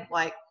I had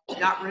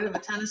got rid of a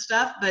ton of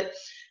stuff, but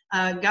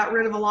got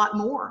rid of a lot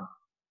more.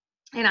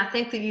 And I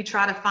think that you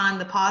try to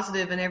find the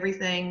positive in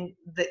everything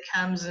that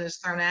comes and is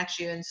thrown at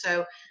you. And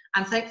so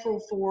I'm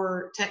thankful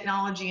for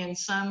technology in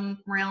some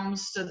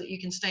realms so that you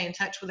can stay in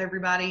touch with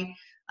everybody.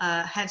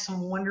 Had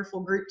some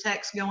wonderful group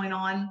texts going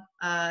on,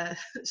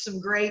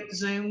 some great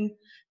Zoom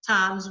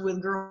times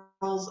with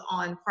girls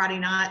on Friday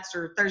nights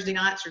or Thursday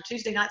nights or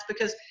Tuesday nights,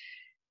 because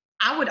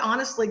I would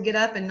honestly get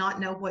up and not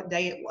know what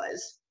day it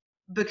was,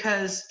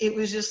 because it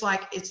was just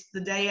like it's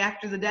the day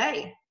after the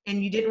day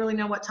and you didn't really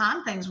know what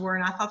time things were.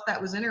 And I thought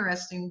that was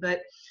interesting.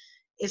 But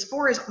as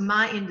far as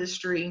my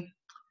industry,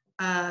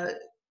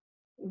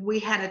 we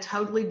had a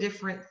totally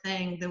different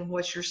thing than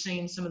what you're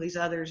seeing some of these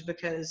others,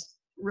 because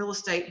real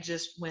estate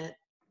just went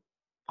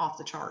off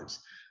the charts.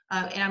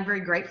 And I'm very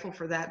grateful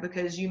for that,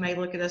 because you may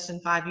look at us in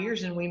 5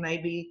 years and we may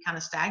be kind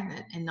of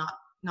stagnant and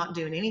not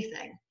doing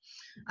anything.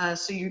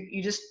 So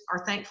you just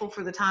are thankful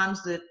for the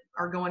times that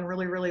are going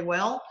really, really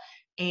well.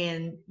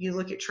 And you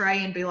look at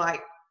Trey and be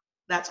like,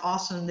 that's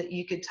awesome that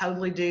you could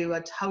totally do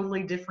a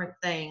totally different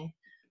thing.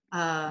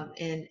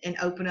 And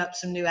open up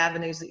some new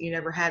avenues that you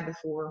never had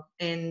before.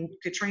 And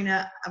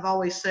Katrina, I've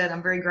always said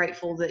I'm very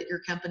grateful that your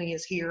company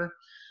is here.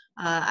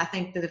 I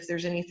think that if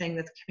there's anything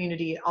that the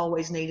community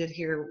always needed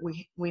here,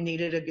 we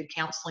needed a good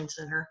counseling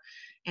center.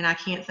 And I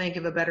can't think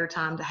of a better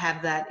time to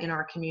have that in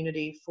our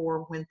community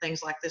for when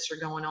things like this are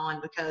going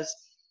on, because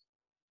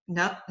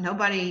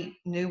nobody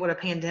knew what a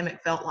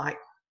pandemic felt like.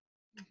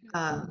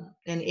 And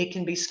it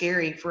can be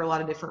scary for a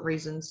lot of different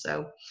reasons.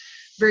 So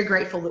very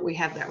grateful that we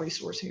have that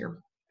resource here.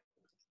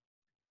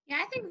 Yeah,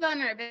 I think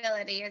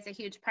vulnerability is a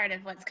huge part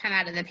of what's come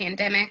out of the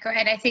pandemic,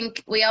 right? I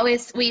think we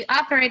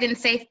operate in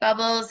safe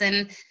bubbles,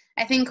 and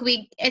I think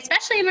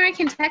especially in Murray,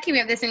 Kentucky, we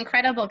have this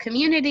incredible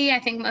community. I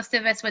think most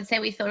of us would say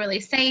we feel really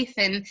safe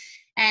and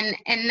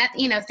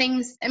that,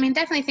 things,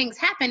 definitely things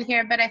happen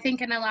here, but I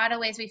think in a lot of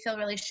ways we feel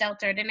really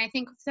sheltered. And I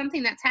think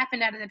something that's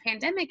happened out of the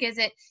pandemic is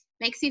it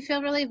makes you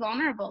feel really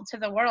vulnerable to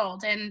the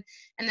world and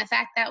the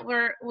fact that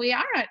we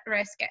are at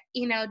risk,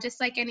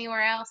 just like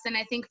anywhere else. And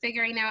I think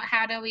figuring out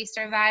how do we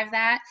survive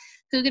that,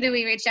 who do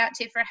we reach out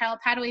to for help,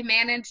 how do we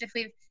manage if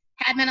we've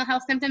had mental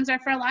health symptoms, or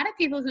for a lot of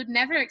people who'd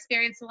never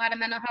experienced a lot of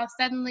mental health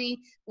suddenly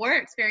were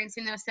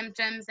experiencing those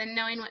symptoms and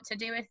knowing what to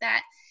do with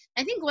that.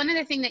 I think one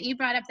other thing that you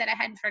brought up that I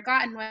hadn't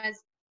forgotten was,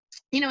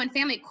 when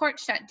family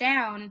court shut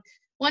down,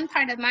 one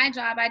part of my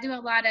job, I do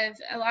a lot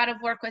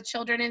of work with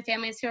children and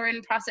families who are in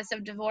the process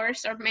of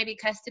divorce or maybe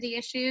custody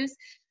issues.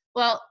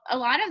 Well, a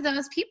lot of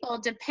those people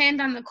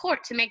depend on the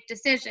court to make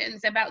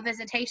decisions about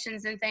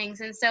visitations and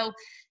things. And so,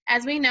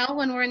 as we know,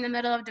 when we're in the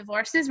middle of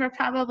divorces, we're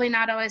probably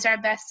not always our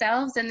best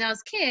selves. And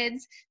those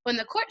kids, when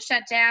the court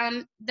shut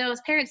down,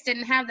 those parents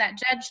didn't have that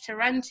judge to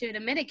run to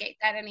mitigate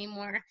that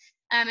anymore.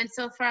 And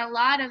so for a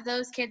lot of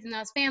those kids and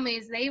those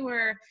families, they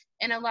were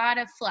in a lot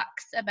of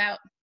flux about,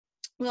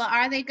 well,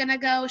 are they going to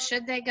go?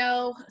 Should they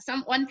go?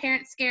 One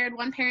parent's scared,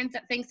 one parent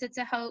that thinks it's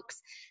a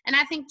hoax. And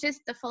I think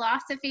just the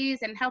philosophies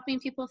and helping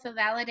people feel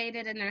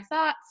validated in their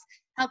thoughts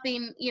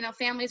helping,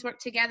 families work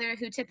together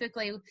who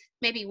typically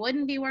maybe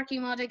wouldn't be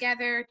working well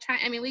together.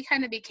 We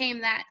kind of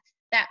became that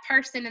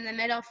person in the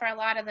middle for a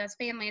lot of those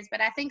families,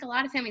 but I think a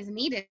lot of families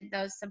needed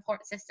those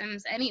support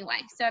systems anyway.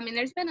 So,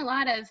 there's been a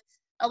lot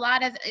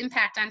of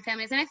impact on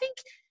families. And I think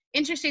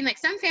interesting, like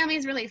some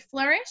families really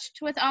flourished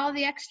with all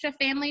the extra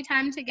family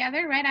time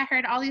together, right? I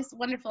heard all these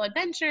wonderful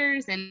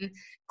adventures and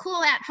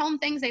cool at home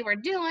things they were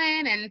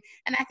doing. And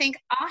I think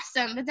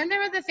awesome. But then there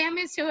were the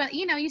families who,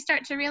 you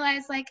start to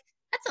realize like,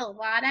 that's a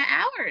lot of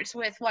hours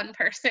with one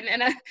person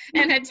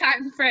in a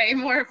time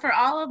frame. Or for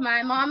all of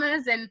my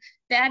mamas and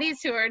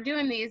daddies who are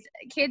doing these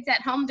kids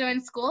at home doing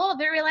school,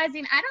 they're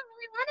realizing I don't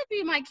really want to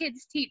be my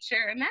kid's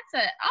teacher, and that's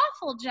an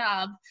awful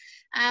job.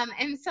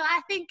 And so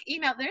I think,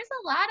 there's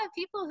a lot of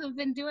people who've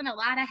been doing a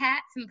lot of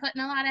hats and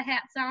putting a lot of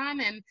hats on,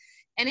 and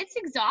it's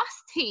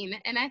exhausting.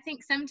 And I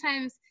think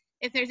sometimes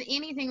if there's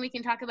anything we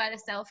can talk about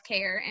is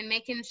self-care and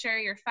making sure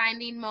you're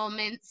finding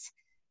moments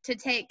to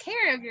take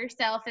care of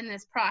yourself in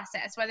this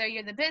process, whether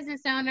you're the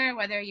business owner,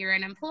 whether you're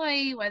an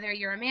employee, whether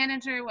you're a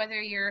manager, whether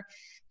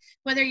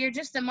you're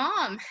just a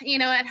mom,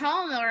 at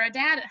home, or a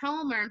dad at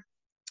home, or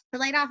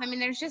laid off.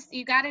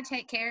 You got to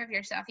take care of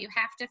yourself. You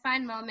have to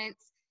find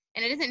moments,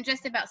 and it isn't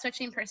just about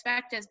switching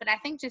perspectives, but I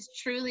think just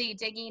truly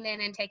digging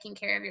in and taking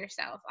care of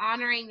yourself,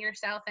 honoring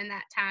yourself in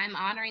that time,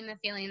 honoring the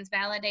feelings,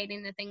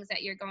 validating the things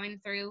that you're going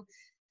through,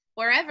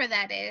 wherever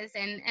that is.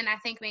 And I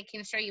think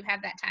making sure you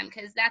have that time,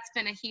 because that's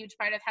been a huge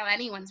part of how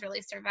anyone's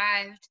really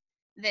survived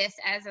this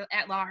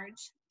at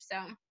large. So,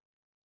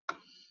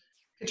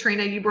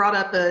 Katrina, you brought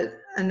up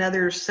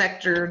another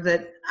sector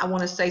that I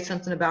want to say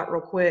something about real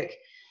quick.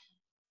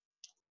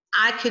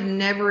 I could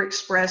never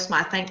express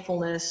my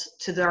thankfulness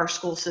to our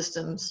school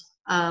systems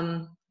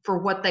for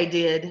what they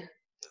did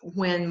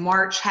when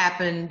March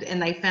happened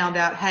and they found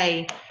out,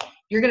 hey,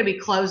 you're going to be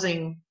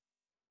closing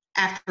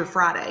after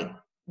Friday.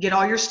 Get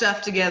all your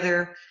stuff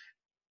together.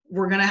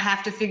 We're going to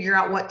have to figure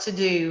out what to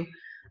do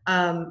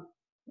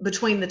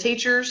between the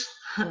teachers,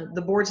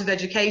 the boards of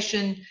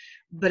education,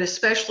 but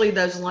especially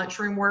those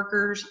lunchroom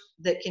workers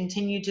that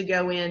continue to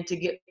go in to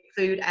get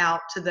food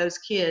out to those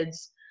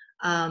kids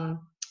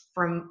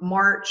from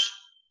March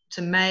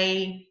to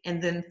May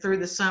and then through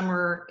the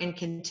summer and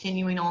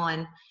continuing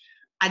on.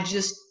 I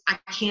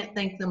can't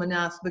thank them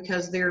enough,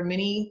 because there are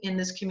many in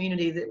this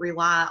community that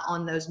rely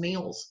on those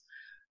meals.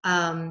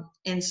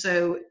 And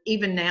so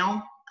even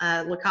now,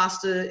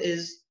 LaCosta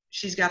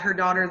she's got her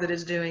daughter that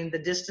is doing the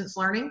distance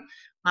learning.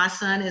 My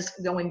son is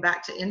going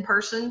back to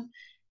in-person,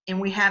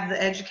 and we have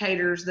the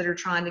educators that are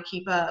trying to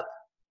keep up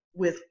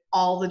with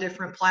all the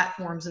different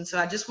platforms. And so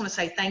I just want to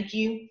say thank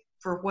you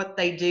for what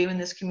they do in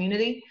this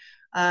community.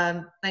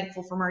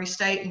 Thankful for Murray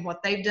State and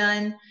what they've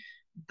done,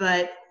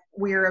 but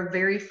we're a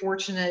very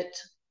fortunate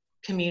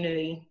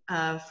community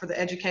for the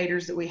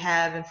educators that we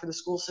have and for the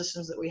school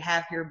systems that we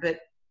have here. But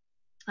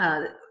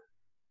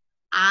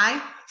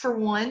I, for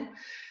one,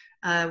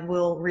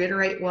 will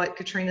reiterate what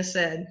Katrina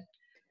said.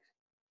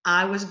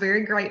 I was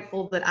very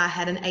grateful that I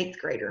had an 8th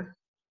grader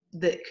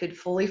that could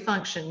fully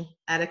function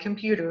at a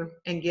computer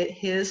and get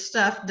his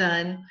stuff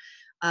done.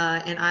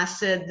 And I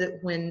said that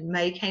when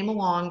May came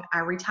along, I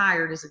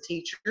retired as a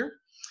teacher.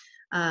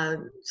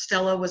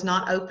 Stella was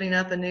not opening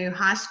up a new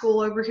high school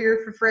over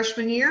here for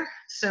freshman year,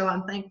 so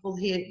I'm thankful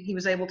he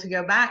was able to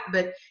go back.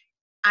 But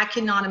I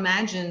cannot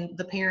imagine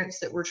the parents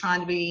that were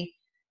trying to be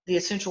the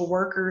essential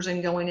workers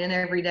and going in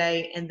every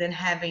day, and then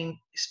having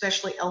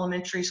especially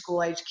elementary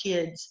school age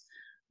kids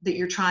that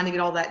you're trying to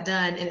get all that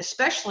done. And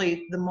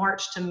especially the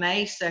March to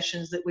May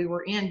sessions that we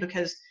were in,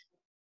 because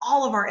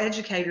all of our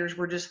educators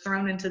were just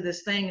thrown into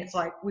this thing. It's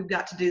like, we've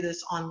got to do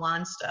this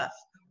online stuff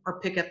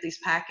or pick up these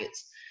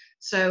packets.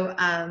 So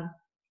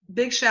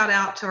big shout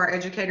out to our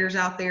educators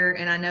out there.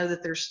 And I know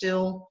that they're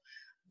still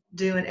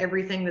doing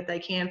everything that they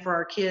can for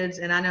our kids.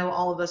 And I know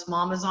all of us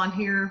mamas on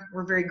here,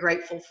 we're very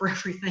grateful for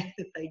everything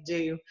that they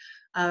do,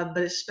 but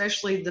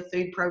especially the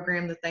food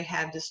program that they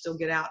have to still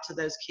get out to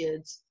those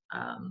kids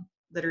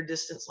that are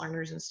distance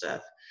learners and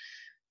stuff.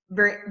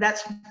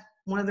 That's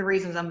one of the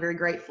reasons I'm very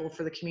grateful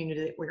for the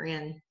community that we're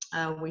in.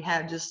 We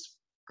have just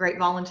great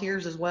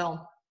volunteers as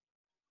well.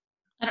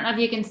 I don't know if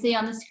you can see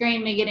on the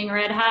screen me getting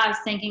red hives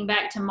thinking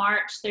back to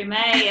March through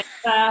May.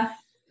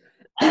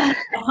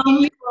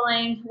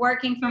 Homeschooling,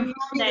 working from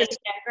home days,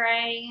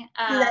 Gray.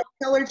 That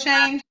color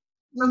change.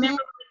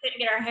 Remember we couldn't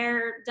get our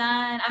hair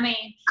done? I mean,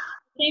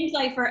 it seems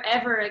like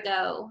forever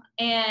ago,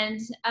 and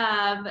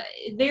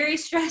very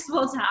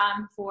stressful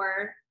time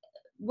for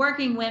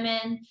working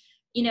women.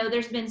 You know,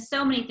 there's been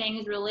so many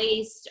things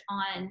released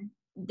on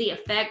the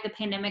effect the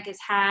pandemic has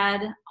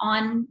had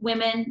on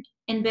women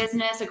in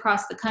business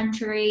across the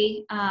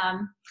country.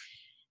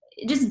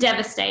 Just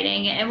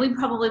devastating, and we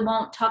probably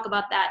won't talk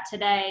about that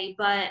today,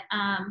 but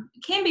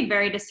it can be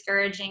very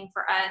discouraging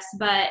for us.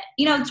 But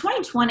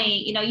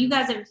 2020, you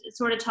guys have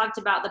sort of talked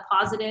about the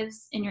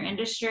positives in your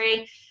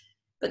industry,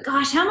 but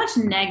gosh, how much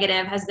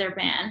negative has there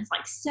been? It's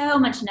like so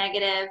much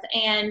negative.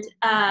 And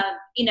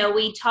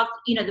we talked,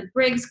 the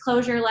Briggs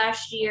closure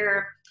last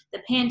year, the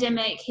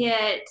pandemic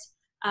hit,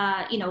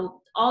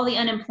 all the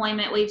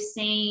unemployment we've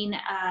seen.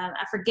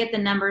 I forget the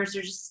numbers,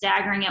 they're just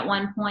staggering at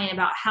one point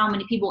about how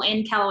many people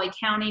in Callaway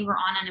County were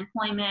on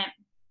unemployment,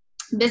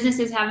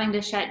 businesses having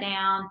to shut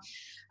down,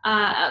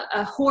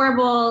 a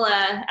horrible,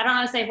 I don't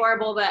want to say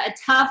horrible, but a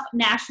tough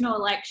national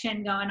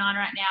election going on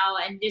right now,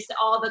 and just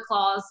all the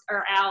claws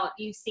are out.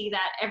 You see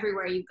that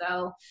everywhere you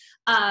go.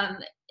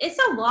 It's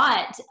a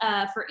lot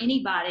for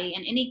anybody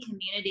in any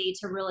community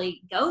to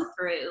really go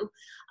through.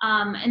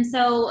 And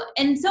so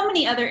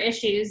many other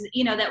issues,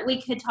 that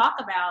we could talk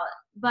about,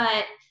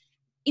 but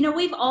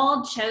we've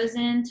all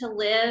chosen to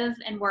live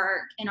and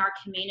work in our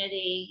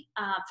community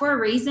for a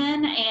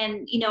reason.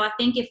 And, I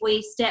think if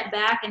we step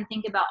back and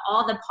think about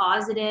all the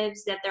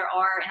positives that there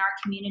are in our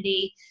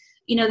community,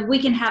 we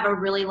can have a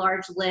really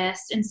large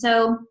list. And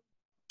so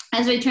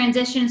as we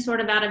transition sort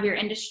of out of your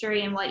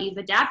industry and what you've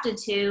adapted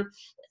to,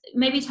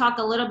 maybe talk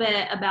a little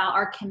bit about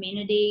our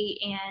community.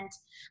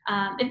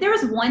 And if there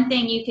was one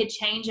thing you could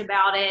change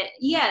about it,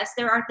 yes,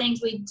 there are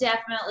things we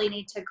definitely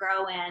need to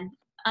grow in.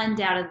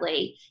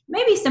 Undoubtedly.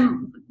 Maybe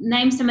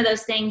name some of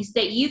those things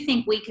that you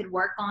think we could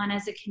work on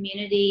as a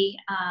community,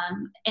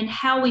 and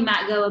how we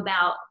might go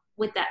about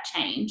with that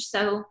change.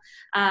 So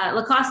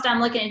LaCosta,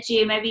 I'm looking at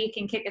you. Maybe you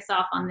can kick us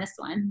off on this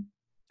one.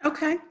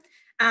 Okay.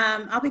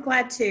 I'll be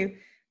glad to.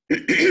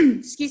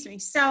 Excuse me.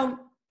 So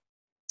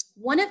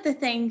one of the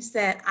things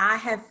that I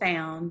have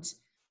found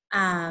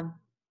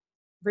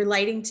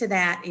relating to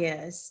that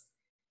is,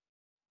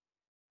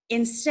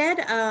 instead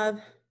of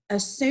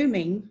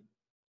assuming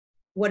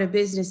what a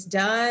business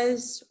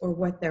does or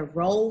what their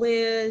role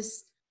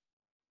is,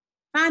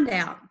 find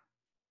out.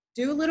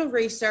 Do a little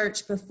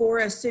research before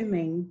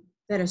assuming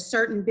that a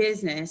certain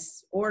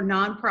business or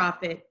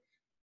nonprofit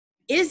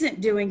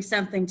isn't doing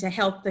something to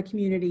help the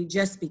community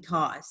just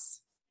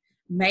because.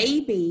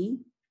 Maybe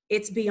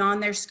it's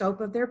beyond their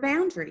scope of their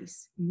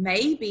boundaries.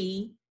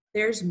 Maybe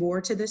there's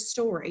more to the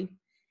story.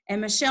 And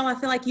Michelle, I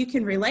feel like you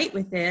can relate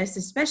with this,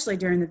 especially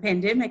during the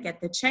pandemic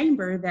at the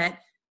chamber,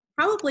 that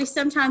probably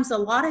sometimes a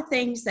lot of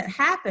things that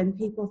happen,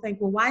 people think,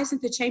 well, why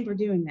isn't the chamber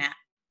doing that?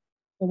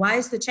 Well, why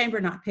is the chamber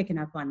not picking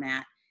up on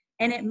that?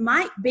 And it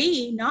might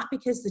be not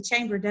because the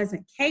chamber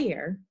doesn't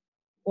care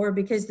or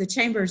because the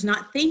chamber is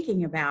not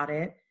thinking about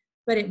it,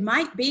 but it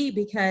might be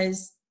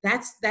because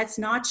that's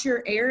not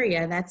your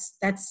area.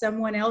 That's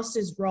someone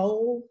else's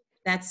role.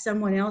 That's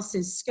someone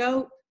else's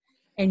scope.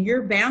 And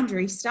your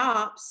boundary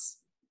stops,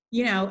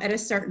 at a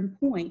certain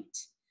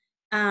point.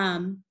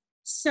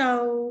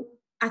 So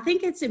I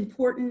think it's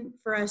important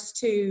for us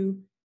to,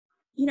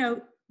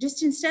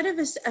 just instead of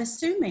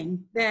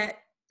assuming that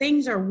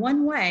things are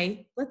one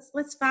way,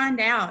 let's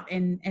find out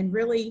and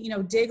really,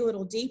 dig a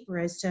little deeper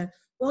as to,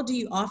 well, do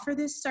you offer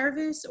this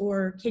service,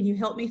 or can you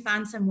help me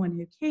find someone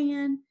who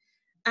can?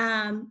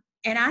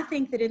 And I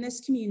think that in this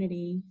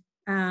community,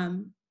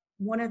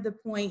 one of the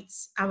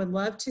points I would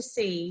love to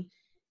see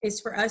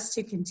is for us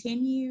to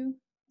continue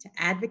to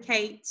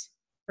advocate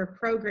for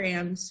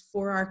programs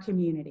for our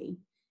community.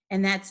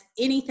 And that's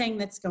anything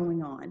that's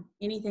going on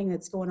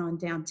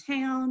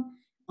downtown,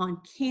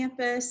 on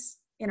campus,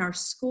 in our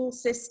school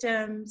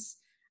systems,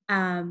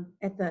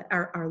 at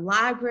our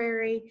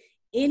library,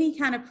 any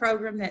kind of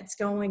program that's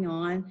going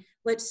on.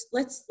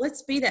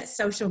 Let's be that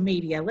social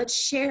media. Let's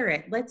share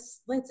it.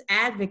 Let's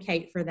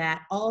advocate for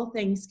that. All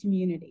things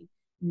community.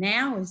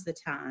 Now is the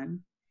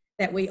time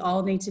that we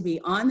all need to be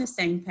on the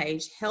same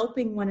page,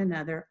 helping one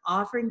another,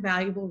 offering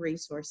valuable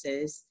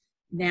resources.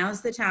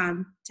 Now's the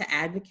time to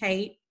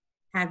advocate.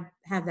 Have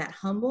that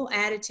humble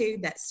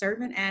attitude, that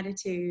servant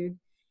attitude,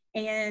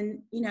 and,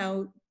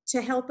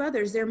 to help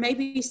others. There may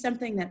be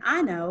something that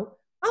I know,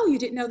 oh, you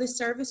didn't know this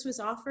service was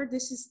offered?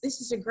 This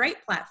is a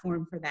great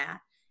platform for that.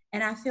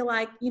 And I feel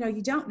like,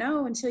 you don't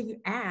know until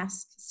you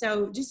ask.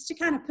 So just to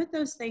kind of put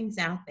those things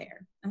out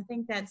there, I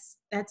think that's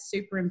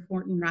super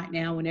important right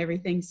now when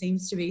everything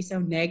seems to be so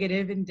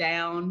negative and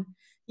down,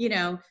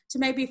 to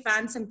maybe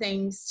find some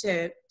things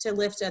to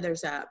lift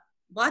others up.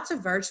 Lots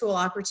of virtual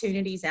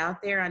opportunities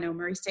out there. I know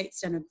Murray State's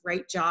done a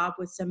great job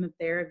with some of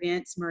their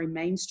events. Murray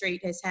Main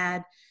Street has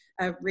had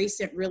a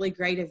recent really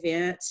great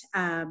event.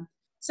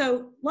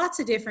 So lots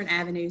of different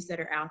avenues that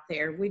are out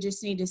there. We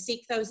just need to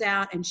seek those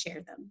out and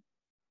share them.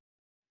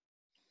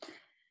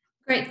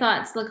 Great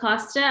thoughts,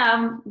 LaCosta.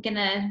 I'm going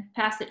to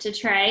pass it to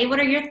Trey. What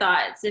are your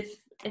thoughts?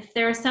 If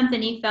there was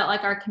something you felt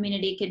like our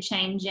community could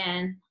change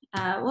in,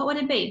 what would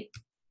it be?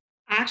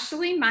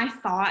 Actually, my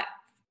thought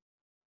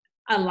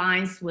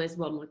aligns with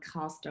what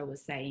LaCosta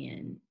was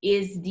saying,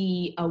 is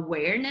the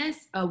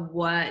awareness of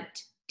what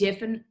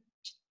different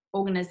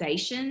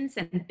organizations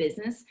and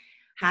business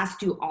has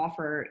to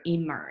offer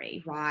in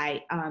Murray,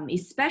 right?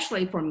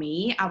 Especially for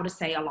me, I would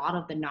say a lot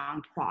of the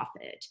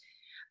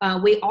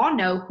nonprofit. We all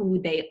know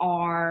who they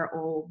are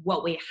or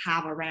what we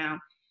have around,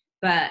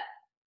 but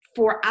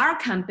for our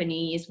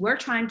companies, we're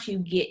trying to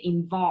get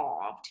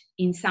involved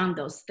in some of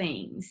those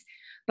things.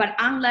 But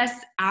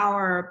unless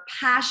our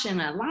passion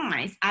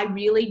aligns, I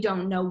really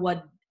don't know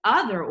what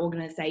other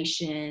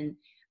organization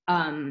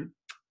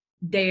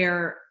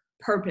their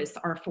purpose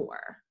are for.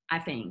 I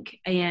think.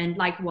 And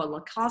like what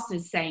Lacoste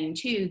is saying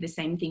too, the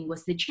same thing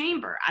was the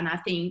chamber. And I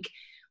think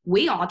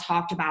we all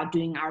talked about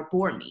doing our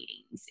board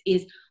meetings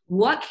is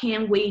what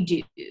can we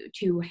do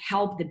to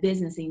help the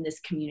business in this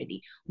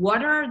community?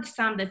 What are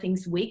some of the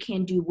things we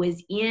can do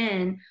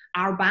within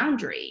our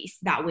boundaries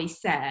that we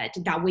set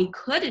that we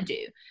could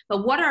do?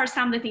 But what are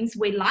some of the things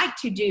we like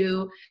to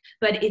do,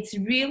 but it's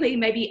really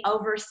maybe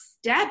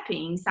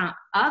overstepping some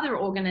other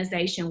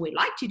organization we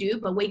like to do,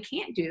 but we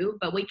can't do,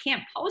 but we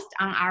can't post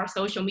on our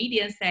social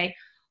media and say,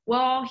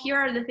 well, here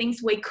are the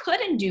things we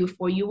couldn't do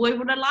for you, we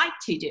would like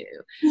to do.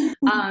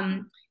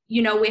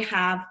 We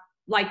have,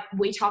 like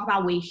we talk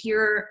about, we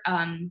hear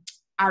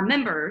our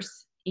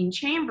members in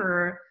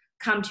chamber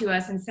come to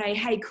us and say,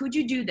 hey, could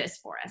you do this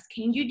for us?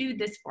 Can you do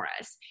this for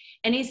us?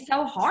 And it's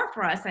so hard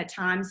for us at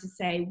times to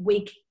say,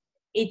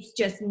 it's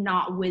just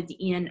not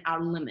within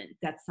our limit.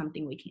 That's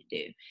something we can't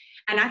do.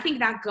 And I think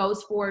that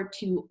goes forward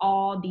to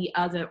all the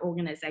other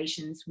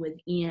organizations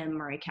within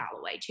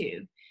Murray-Callaway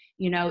too.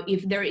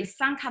 If there is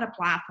some kind of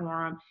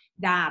platform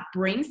that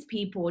brings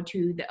people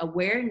to the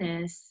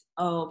awareness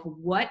of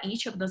what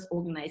each of those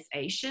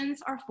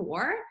organizations are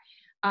for,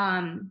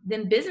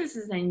 then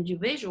businesses and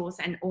individuals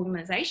and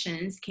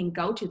organizations can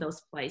go to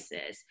those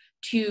places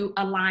to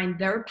align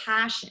their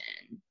passion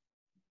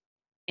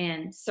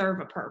and serve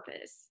a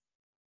purpose,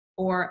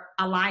 or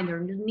align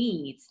their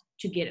needs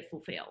to get it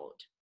fulfilled.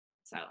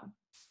 So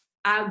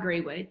I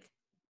agree with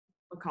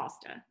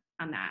Acosta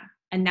on that.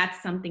 And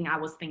that's something I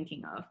was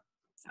thinking of.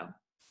 So,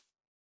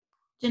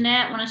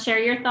 Jeanette, want to share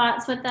your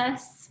thoughts with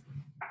us?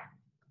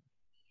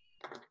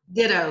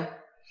 Ditto.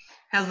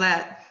 How's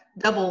that?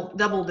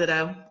 Double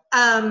ditto.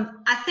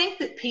 I think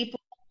that people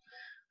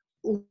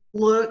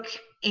look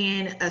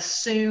and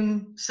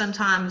assume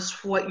sometimes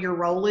what your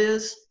role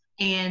is,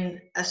 and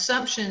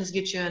assumptions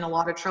get you in a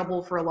lot of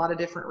trouble for a lot of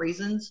different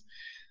reasons.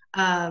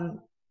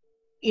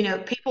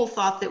 People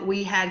thought that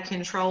we had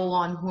control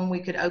on when we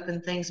could open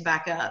things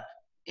back up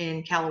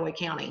in Callaway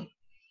County.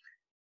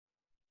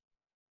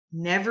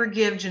 Never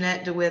give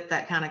Jeanette DeWitt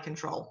that kind of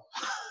control.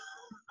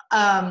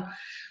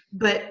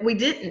 But we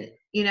didn't.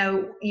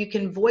 You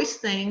can voice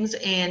things,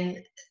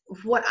 and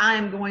what I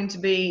am going to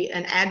be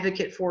an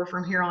advocate for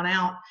from here on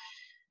out,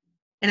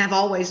 and I've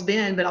always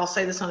been, but I'll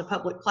say this on a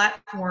public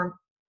platform,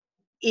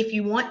 if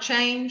you want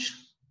change,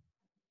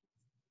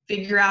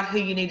 figure out who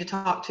you need to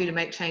talk to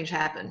make change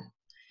happen.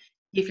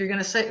 If you're going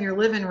to sit in your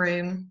living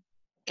room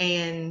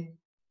and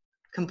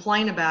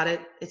complain about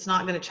it, it's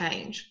not going to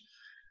change.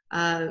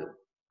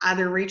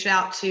 Either reach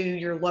out to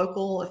your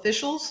local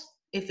officials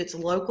if it's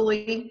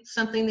locally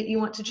something that you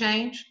want to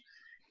change.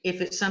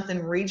 If it's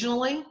something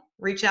regionally,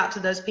 reach out to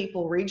those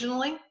people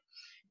regionally.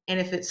 And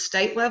if it's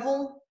state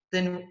level,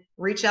 then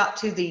reach out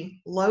to the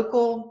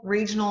local,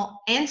 regional,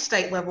 and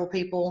state level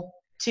people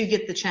to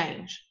get the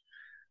change.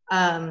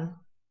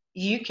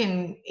 You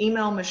can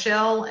email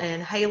Michelle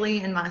and Haley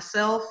and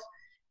myself,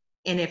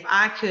 and if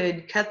I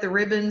could cut the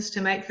ribbons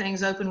to make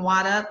things open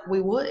wide up,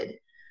 we would.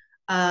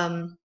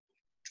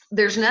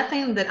 There's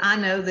nothing that I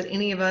know that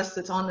any of us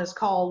that's on this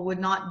call would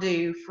not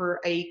do for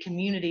a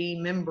community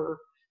member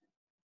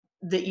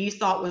that you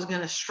thought was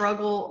going to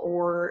struggle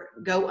or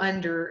go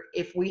under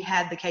if we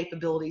had the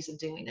capabilities of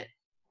doing it.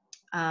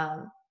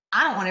 I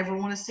don't ever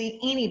want to see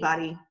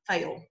anybody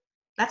fail.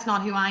 That's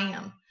not who I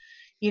am.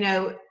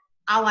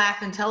 I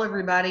laugh and tell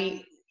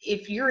everybody,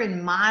 if you're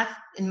in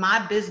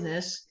my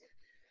business,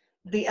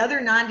 the other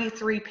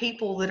 93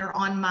 people that are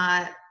on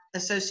my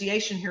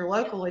association here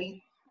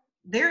locally,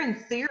 they're in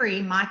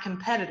theory my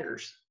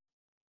competitors.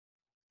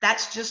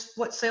 That's just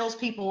what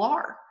salespeople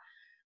are.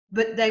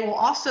 But they will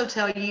also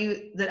tell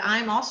you that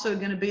I'm also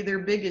going to be their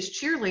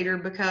biggest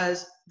cheerleader,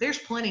 because there's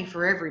plenty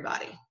for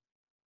everybody.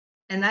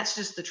 And that's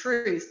just the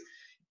truth.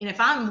 And if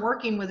I'm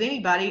working with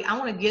anybody, I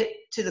want to get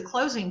to the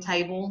closing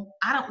table.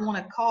 I don't want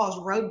to cause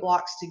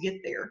roadblocks to get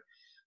there.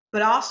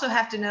 But I also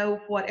have to know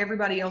what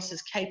everybody else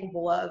is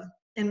capable of.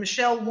 And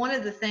Michelle, one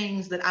of the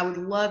things that I would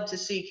love to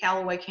see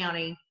Callaway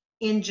County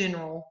in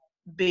general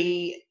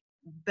be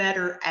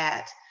better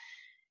at,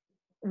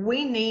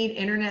 we need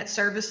internet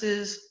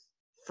services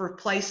for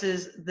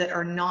places that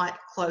are not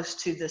close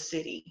to the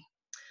city.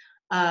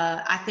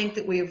 I think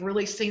that we have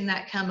really seen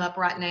that come up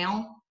right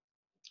now,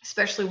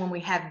 especially when we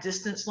have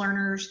distance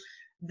learners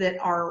that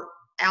are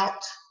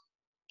out.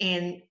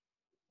 And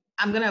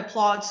I'm going to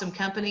applaud some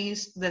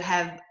companies that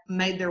have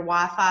made their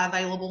Wi-Fi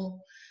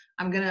available.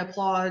 I'm going to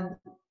applaud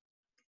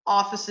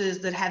offices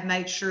that have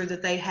made sure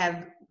that they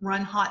have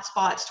run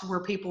hotspots to where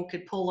people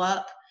could pull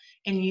up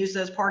and use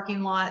those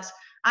parking lots.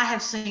 I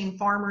have seen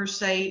farmers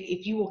say,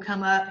 if you will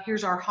come up,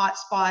 here's our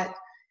hotspot.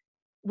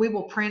 We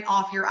will print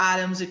off your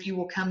items if you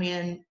will come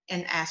in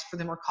and ask for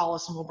them or call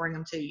us, and we'll bring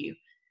them to you.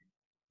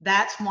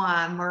 That's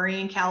why Murray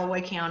and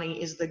Callaway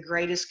County is the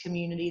greatest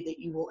community that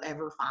you will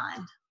ever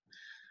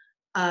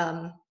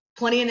find.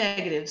 Plenty of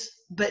negatives,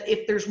 but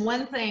if there's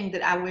one thing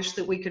that I wish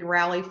that we could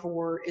rally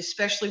for,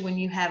 especially when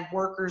you have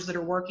workers that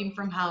are working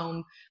from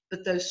home,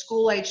 but those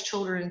school-age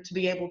children to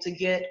be able to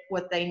get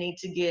what they need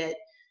to get,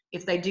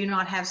 if they do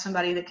not have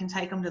somebody that can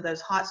take them to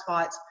those hot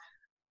spots,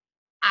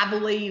 I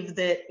believe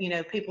that,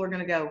 people are going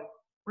to go,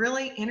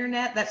 really,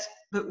 internet?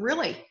 But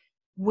really,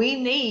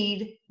 we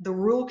need the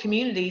rural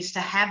communities to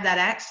have that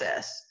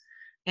access.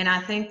 And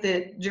I think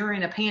that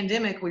during a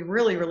pandemic, we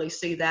really, really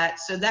see that.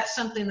 So that's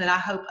something that I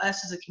hope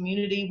us as a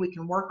community, we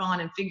can work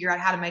on and figure out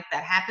how to make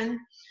that happen.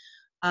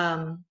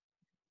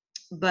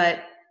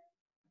 But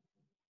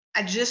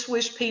I just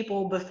wish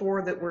people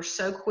before that were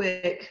so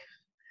quick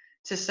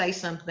to say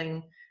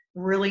something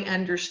really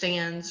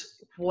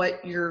understands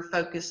what your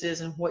focus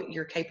is and what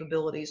your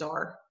capabilities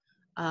are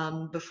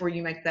before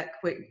you make that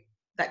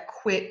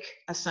quick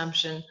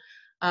assumption.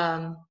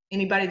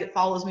 Anybody that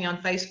follows me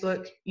on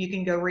Facebook, you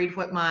can go read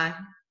what my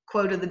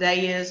quote of the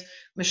day is.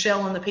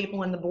 Michelle and the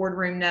people in the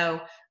boardroom know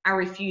I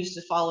refuse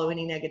to follow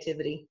any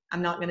negativity.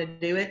 I'm not going to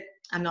do it.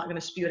 I'm not going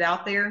to spew it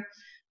out there.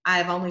 I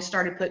have only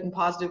started putting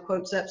positive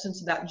quotes up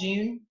since about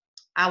June.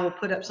 I will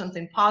put up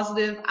something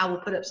positive. I will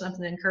put up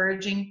something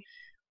encouraging.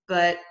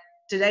 But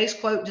today's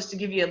quote, just to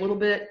give you a little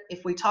bit,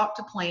 if we talk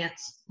to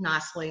plants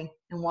nicely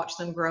and watch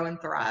them grow and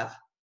thrive,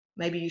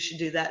 maybe you should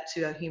do that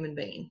to a human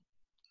being,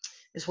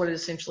 is what it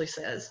essentially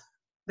says.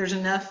 There's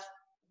enough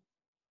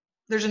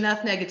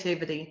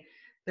negativity.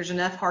 There's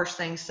enough harsh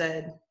things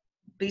said.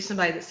 Be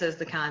somebody that says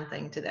the kind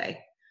thing today.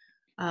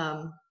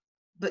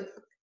 But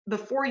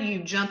before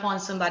you jump on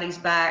somebody's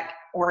back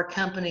or a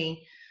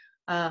company,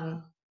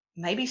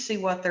 maybe see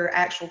what their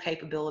actual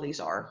capabilities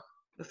are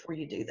before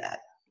you do that.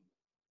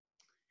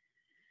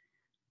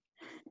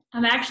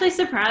 I'm actually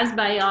surprised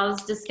by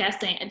y'all's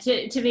discussing,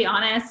 to be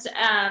honest.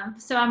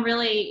 So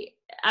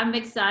I'm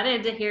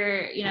excited to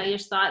hear, your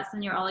thoughts,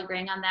 and you're all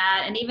agreeing on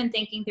that. And even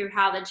thinking through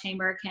how the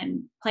chamber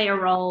can play a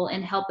role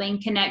in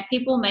helping connect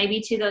people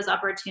maybe to those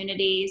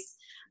opportunities,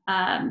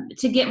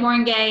 to get more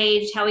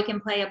engaged, how we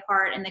can play a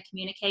part in the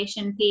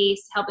communication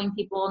piece, helping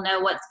people know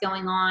what's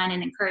going on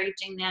and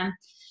encouraging them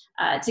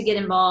to get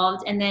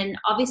involved. And then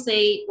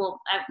obviously,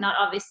 not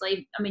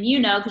obviously,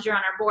 because you're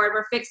on our board,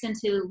 we're fixing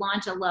to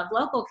launch a Love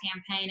Local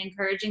campaign,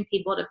 encouraging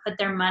people to put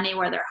their money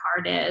where their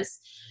heart is.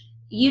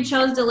 You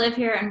chose to live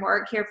here and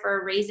work here for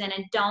a reason,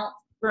 and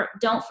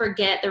don't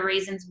forget the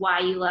reasons why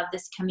you love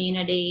this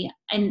community,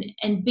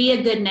 and be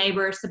a good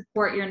neighbor,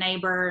 support your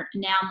neighbor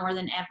now more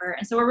than ever.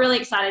 And so we're really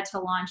excited to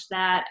launch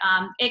that.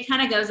 It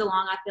kind of goes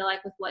along, I feel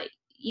like, with what,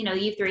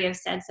 you three have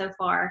said so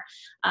far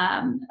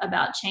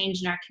about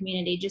change in our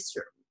community, just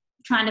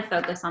trying to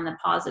focus on the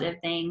positive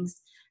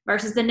things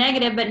versus the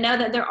negative, but know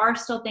that there are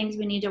still things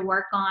we need to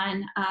work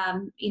on.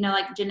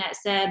 Like Jeanette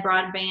said,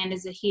 broadband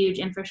is a huge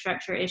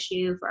infrastructure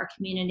issue for our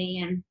community,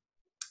 and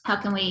how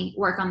can we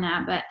work on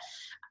that? But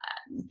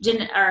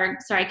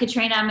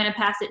Katrina, I'm going to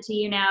pass it to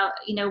you now.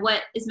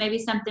 What is maybe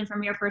something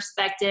from your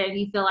perspective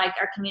you feel like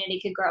our community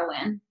could grow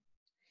in?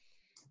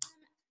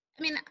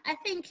 I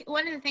think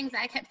one of the things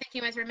I kept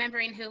thinking was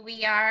remembering who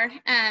we are.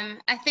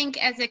 I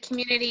think as a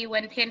community,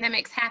 when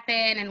pandemics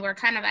happen and we're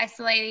kind of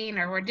isolating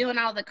or we're doing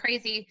all the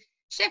crazy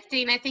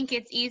shifting, I think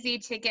it's easy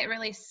to get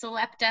really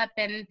swept up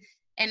in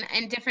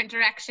different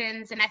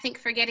directions. And I think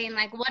forgetting,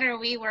 like, what are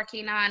we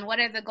working on? What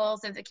are the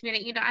goals of the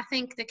community? I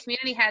think the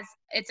community has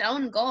its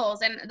own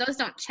goals, and those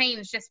don't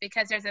change just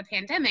because there's a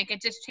pandemic.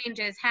 It just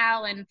changes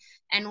how and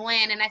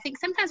when. And I think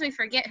sometimes we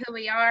forget who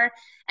we are,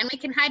 and we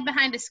can hide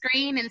behind a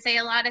screen and say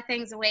a lot of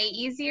things way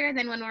easier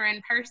than when we're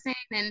in person.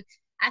 And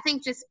I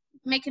think just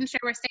making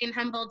sure we're staying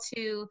humble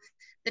to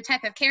the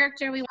type of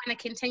character we want to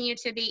continue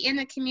to be in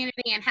the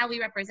community and how we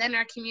represent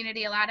our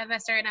community. A lot of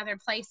us are in other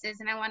places,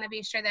 and I want to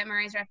be sure that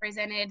Murray's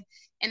represented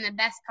in the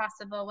best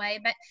possible way.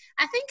 But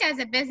I think as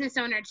a business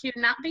owner too,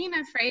 not being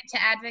afraid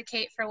to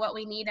advocate for what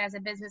we need as a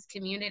business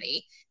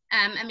community.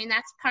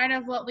 That's part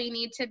of what we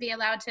need to be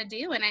allowed to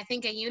do. And I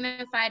think a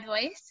unified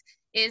voice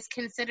is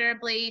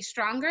considerably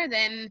stronger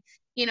than,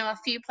 a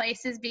few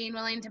places being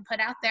willing to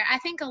put out there. I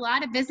think a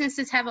lot of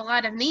businesses have a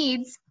lot of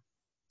needs,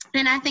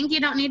 and I think you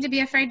don't need to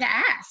be afraid to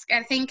ask.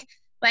 I think,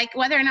 like,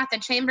 whether or not the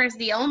chamber is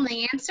the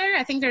only answer,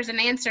 I think there's an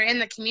answer in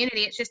the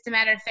community. It's just a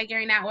matter of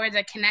figuring out where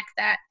to connect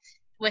that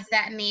with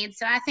that need.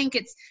 So I think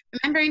it's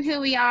remembering who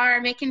we are,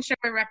 making sure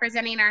we're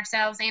representing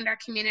ourselves and our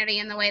community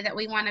in the way that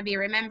we want to be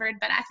remembered.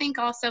 But I think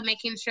also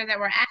making sure that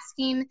we're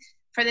asking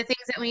for the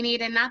things that we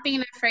need and not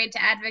being afraid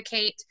to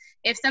advocate.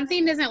 If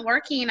something isn't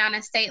working on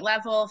a state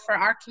level for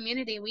our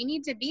community, we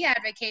need to be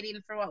advocating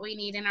for what we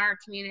need in our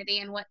community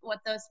and what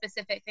those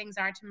specific things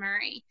are to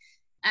Murray.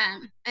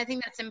 I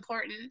think that's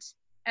important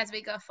as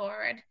we go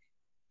forward.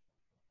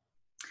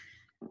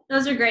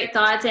 Those are great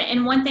thoughts.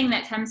 And one thing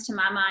that comes to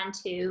my mind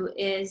too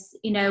is,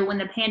 when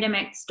the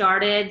pandemic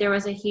started, there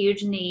was a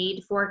huge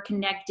need for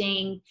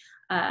connecting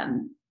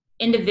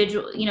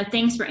individual,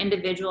 things for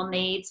individual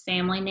needs,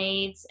 family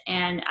needs.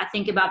 And I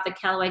think about the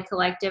Callaway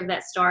Collective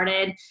that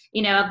started,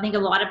 I think a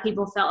lot of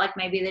people felt like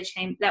maybe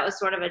that was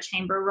sort of a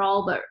chamber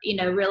role, but,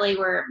 really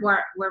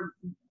we're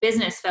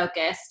business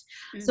focused.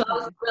 Mm-hmm. So I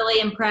was really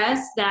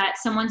impressed that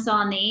someone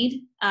saw a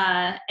need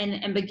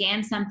and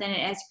began something that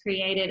has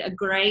created a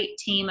great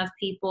team of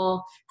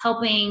people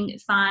helping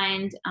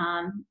find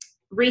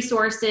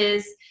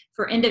resources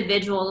for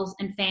individuals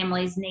and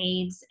families'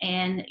 needs.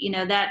 And,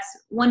 that's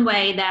one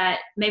way that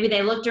maybe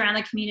they looked around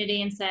the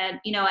community and said,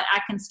 you know what,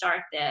 I can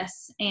start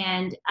this.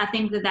 And I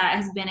think that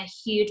has been a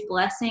huge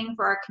blessing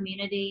for our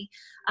community,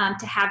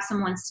 to have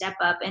someone step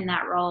up in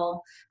that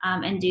role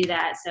and do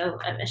that. So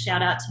a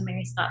shout out to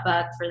Mary Scott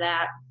Buck for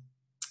that.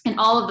 And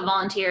all of the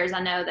volunteers I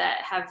know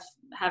that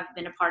have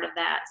been a part of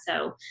that.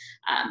 So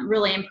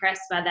really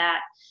impressed by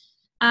that.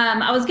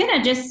 I was going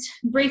to just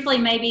briefly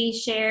maybe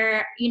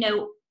share,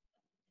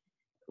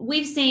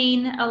 we've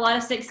seen a lot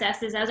of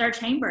successes as our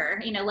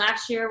chamber.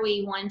 Last year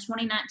we won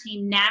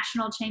 2019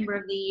 National Chamber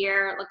of the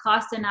Year.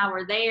 LaCosta and I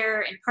were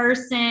there in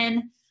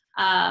person,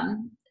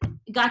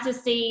 got to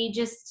see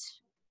just,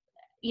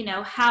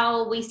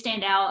 how we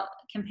stand out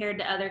compared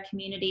to other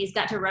communities,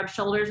 got to rub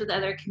shoulders with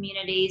other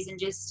communities and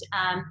just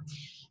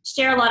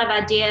share a lot of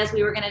ideas.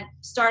 We were going to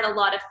start a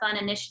lot of fun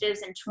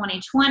initiatives in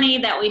 2020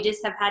 that we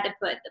just have had to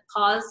put the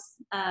pause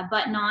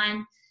button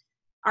on.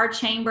 Our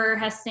chamber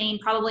has seen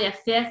probably a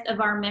fifth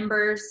of our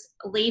members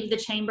leave the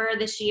chamber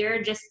this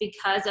year just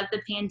because of the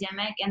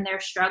pandemic and their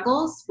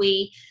struggles.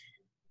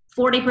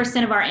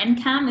 40% of our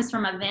income is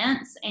from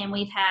events, and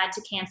we've had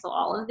to cancel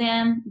all of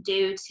them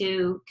due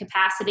to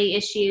capacity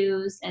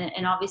issues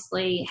and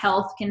obviously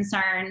health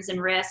concerns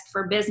and risk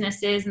for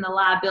businesses and the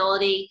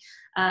liability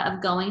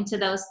of going to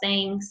those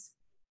things.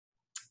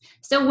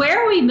 So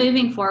where are we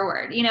moving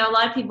forward? A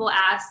lot of people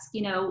ask,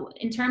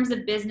 in terms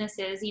of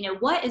businesses,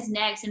 what is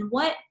next and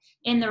what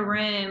in the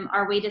room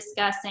are we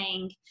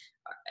discussing?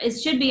 It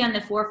should be on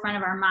the forefront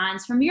of our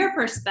minds from your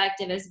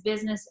perspective as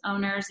business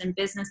owners and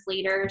business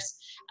leaders.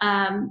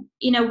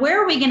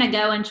 Where are we going to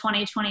go in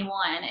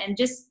 2021? And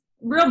just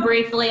real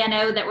briefly, I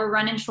know that we're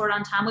running short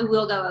on time. We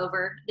will go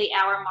over the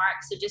hour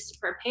mark, so just to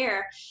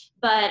prepare.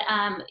 But,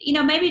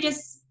 maybe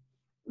just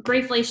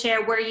briefly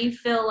share where you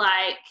feel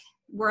like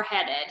we're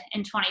headed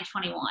in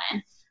 2021.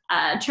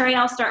 Trey,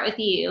 I'll start with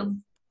you.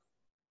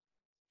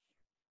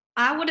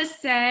 I would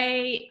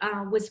say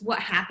with what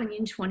happened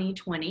in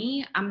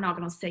 2020, I'm not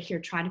going to sit here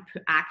try to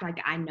act like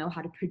I know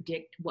how to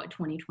predict what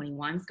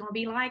 2021 is going to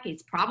be like.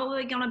 It's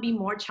probably going to be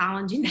more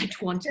challenging than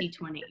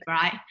 2020,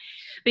 right?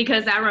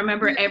 Because I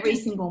remember every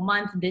single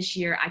month this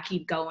year, I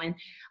keep going,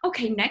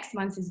 okay, next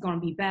month is going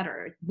to be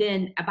better.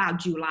 Then about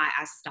July,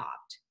 I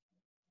stopped.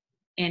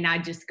 And I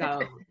just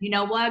go, you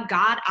know what,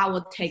 God, I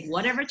will take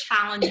whatever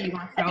challenge you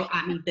want to throw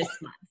at me this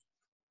month.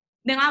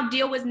 Then I'll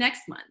deal with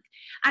next month.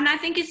 And I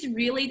think it's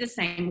really the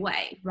same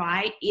way,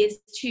 right? Is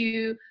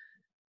to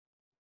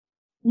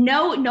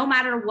know no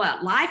matter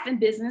what, life and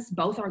business,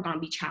 both are going to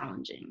be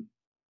challenging.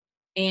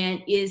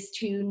 And is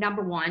to,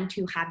 number one,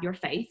 to have your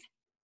faith,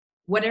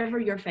 whatever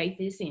your faith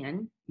is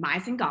in,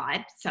 mine's in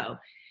God. So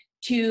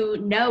to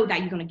know that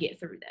you're going to get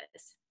through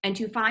this and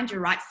to find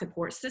your right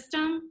support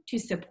system to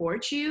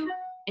support you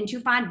and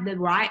to find the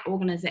right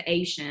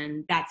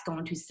organization that's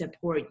going to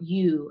support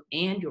you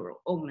and your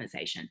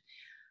organization.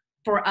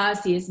 For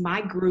us is my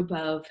group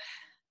of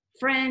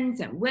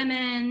friends and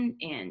women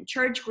and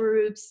church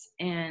groups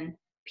and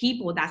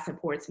people that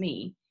supports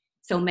me.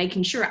 So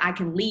making sure I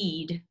can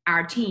lead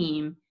our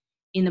team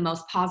in the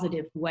most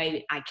positive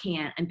way I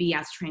can and be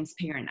as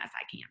transparent as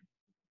I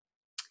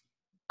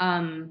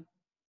can.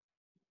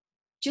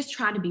 Just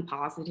try to be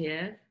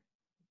positive.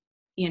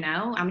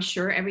 I'm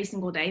sure every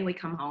single day we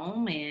come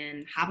home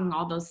and having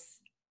all those,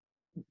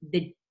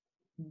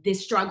 the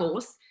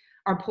struggles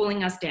are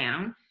pulling us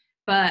down.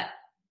 But at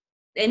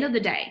the end of the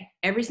day,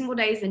 every single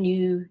day is a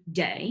new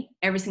day.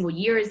 Every single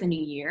year is a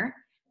new year.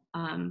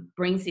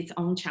 Brings its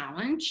own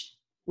challenge.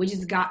 We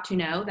just got to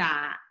know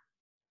that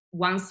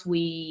once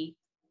we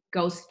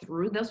go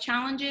through those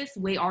challenges,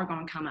 we are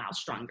going to come out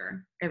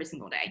stronger every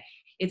single day.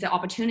 It's an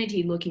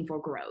opportunity looking for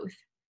growth.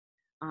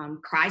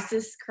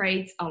 Crisis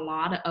creates a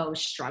lot of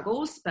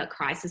struggles, but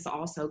crisis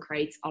also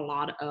creates a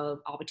lot of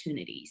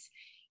opportunities.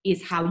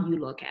 Is how you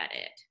look at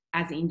it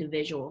as an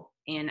individual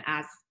and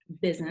as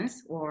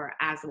business or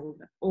as an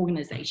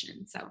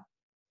organization. So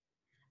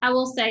I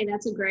will say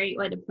that's a great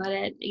way to put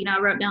it. I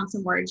wrote down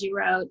some words you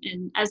wrote,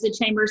 and as the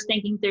chamber's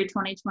thinking through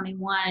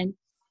 2021,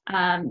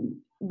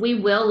 we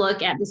will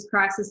look at this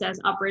crisis as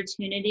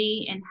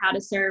opportunity and how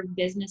to serve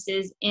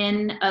businesses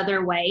in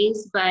other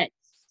ways. But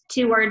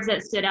two words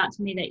that stood out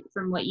to me that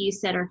from what you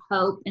said are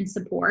hope and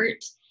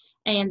support.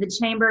 And the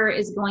chamber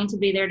is going to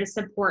be there to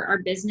support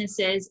our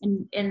businesses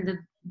in the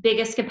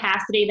biggest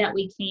capacity that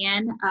we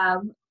can,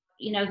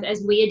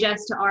 as we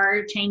adjust to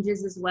our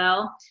changes as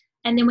well.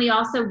 And then we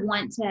also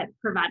want to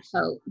provide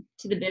hope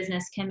to the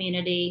business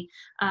community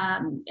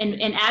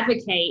and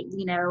advocate,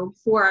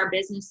 for our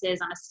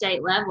businesses on a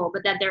state level,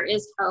 but that there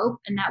is hope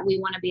and that we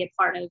want to be a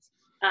part of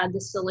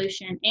the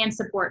solution and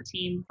support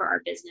team for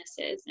our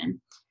businesses. And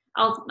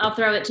I'll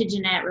throw it to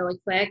Jeanette really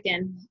quick.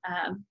 And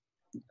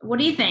what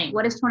do you think?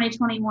 What is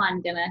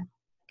 2021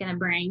 gonna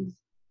bring?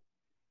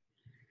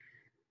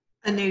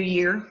 A new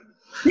year.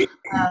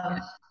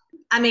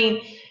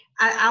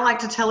 I like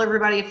to tell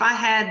everybody, if I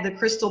had the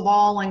crystal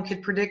ball and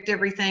could predict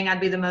everything, I'd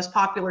be the most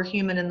popular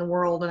human in the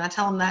world. And I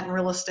tell them that in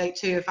real estate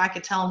too. If I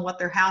could tell them what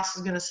their house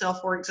is going to sell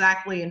for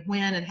exactly and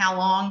when and how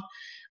long,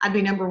 I'd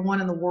be number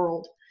one in the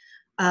world.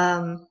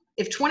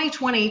 If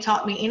 2020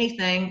 taught me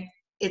anything,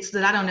 it's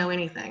that I don't know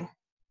anything.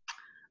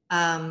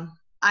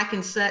 I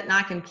can set and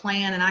I can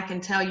plan and I can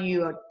tell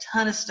you a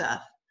ton of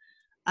stuff.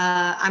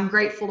 I'm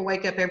grateful to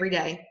wake up every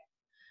day.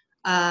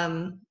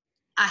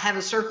 I have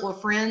a circle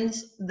of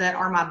friends that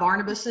are my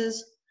Barnabases,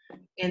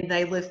 and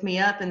they lift me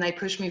up and they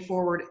push me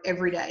forward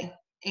every day.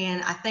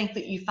 And I think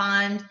that you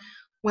find,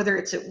 whether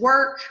it's at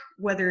work,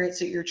 whether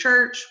it's at your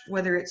church,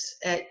 whether it's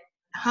at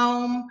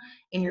home,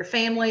 in your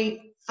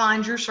family,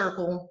 find your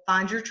circle,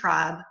 find your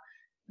tribe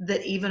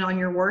that even on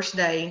your worst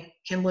day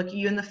can look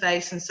you in the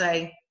face and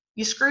say,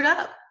 you screwed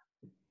up,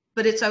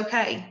 but it's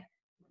okay.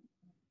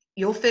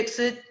 You'll fix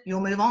it.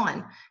 You'll move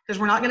on, because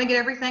we're not going to get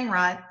everything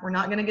right. We're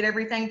not going to get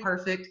everything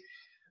perfect.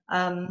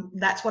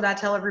 That's what I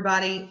tell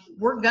everybody.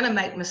 We're going to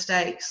make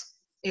mistakes.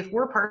 If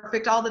we're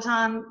perfect all the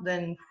time,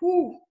 then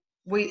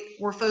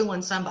we're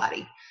fooling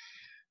somebody.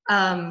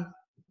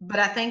 But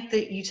I think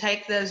that you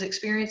take those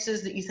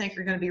experiences that you think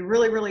are going to be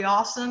really, really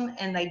awesome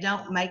and they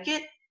don't make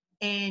it,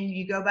 and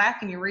you go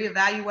back and you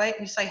reevaluate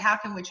and you say, how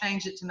can we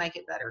change it to make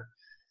it better?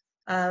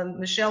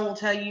 Michelle will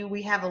tell you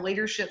we have a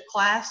leadership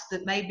class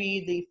that may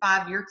be the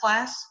 5-year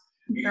class.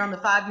 They're on the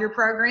 5-year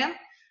program,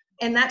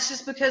 and that's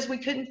just because we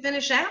couldn't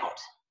finish out.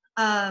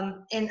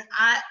 And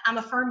I'm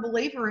a firm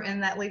believer in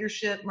that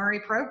Leadership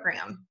Murray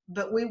program,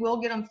 but we will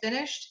get them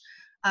finished.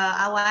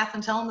 I laugh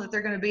and tell them that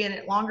they're going to be in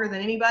it longer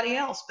than anybody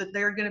else, but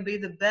they're going to be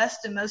the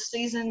best and most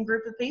seasoned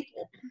group of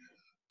people.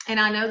 And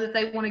I know that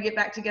they want to get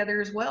back together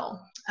as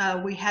well.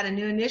 We had a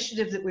new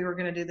initiative that we were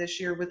going to do this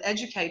year with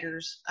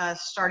educators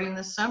starting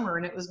this summer,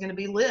 and it was going to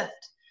be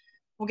LIFT.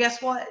 Well,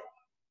 guess what?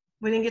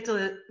 We didn't get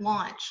to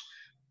launch.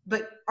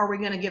 But are we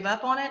going to give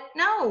up on it?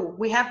 No,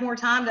 we have more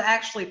time to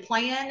actually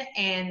plan.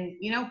 And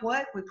you know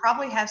what? We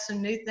probably have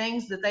some new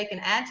things that they can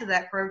add to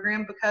that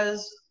program,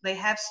 because they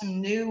have some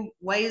new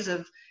ways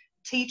of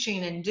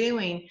teaching and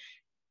doing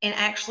and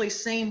actually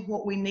seeing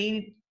what we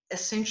need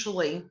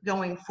essentially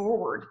going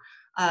forward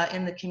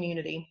in the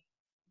community.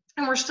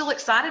 And we're still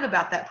excited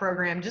about that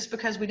program. Just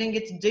because we didn't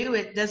get to do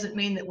it doesn't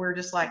mean that we're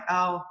just like,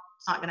 oh,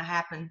 it's not going to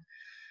happen.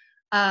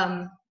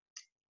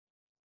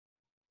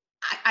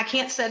 I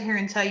can't sit here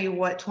and tell you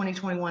what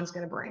 2021 is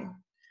going to bring.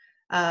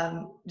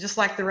 Just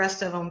like the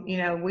rest of them,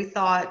 we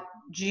thought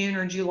June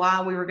or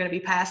July we were going to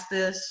be past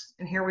this,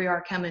 and here we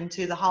are coming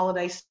to the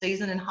holiday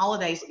season, and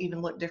holidays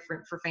even look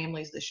different for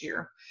families this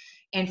year,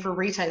 and for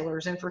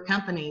retailers and for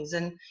companies.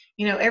 And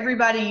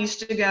everybody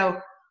used to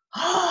go,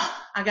 oh,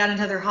 I got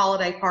another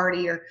holiday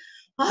party, or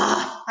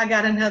oh, I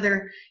got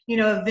another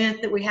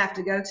event that we have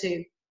to go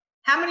to.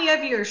 How many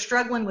of you are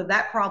struggling with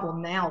that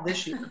problem now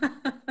this year?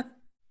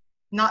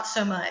 Not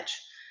so much.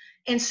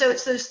 And so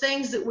it's those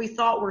things that we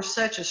thought were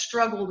such a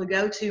struggle to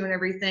go to and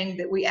everything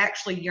that we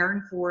actually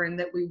yearn for and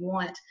that we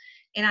want.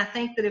 And I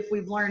think that if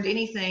we've learned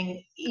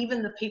anything,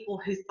 even the people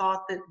who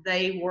thought that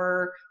they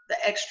were the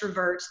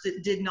extroverts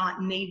that did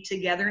not need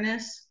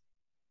togetherness,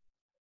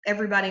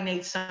 everybody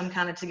needs some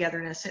kind of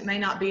togetherness. It may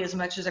not be as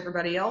much as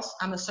everybody else.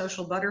 I'm a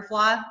social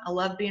butterfly. I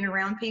love being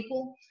around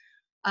people.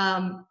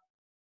 But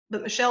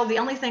Michelle, the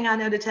only thing I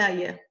know to tell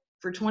you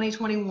for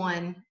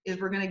 2021 is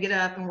we're going to get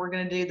up and we're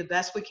going to do the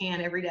best we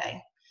can every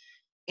day.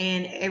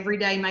 And every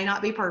day may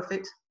not be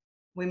perfect.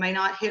 We may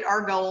not hit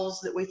our goals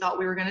that we thought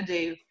we were going to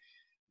do,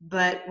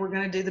 but we're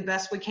going to do the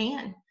best we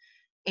can.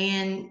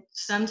 And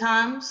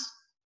sometimes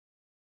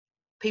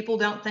people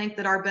don't think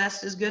that our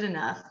best is good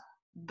enough,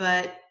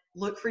 but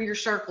look for your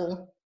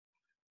circle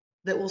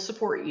that will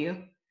support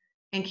you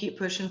and keep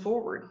pushing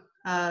forward.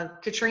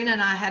 Katrina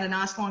and I had a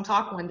nice long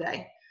talk one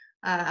day.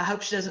 I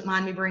hope she doesn't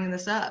mind me bringing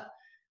this up,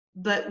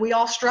 but we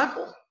all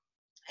struggle.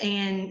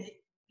 And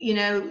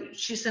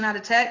she sent out a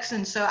text,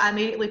 and so I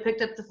immediately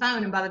picked up the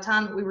phone, and by the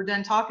time that we were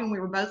done talking, we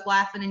were both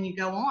laughing, and you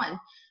go on.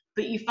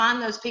 But you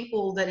find those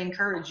people that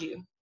encourage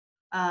you,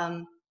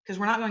 because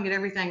we're not going to get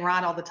everything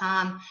right all the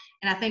time.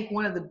 And I think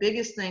one of the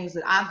biggest things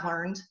that I've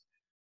learned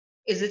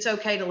is it's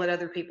okay to let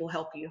other people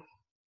help you.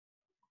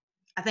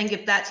 I think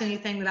if that's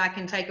anything that I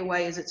can take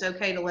away, is it's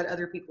okay to let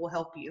other people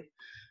help you.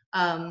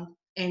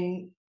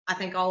 And I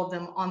think all of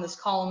them on this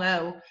call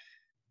know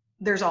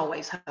there's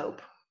always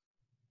hope.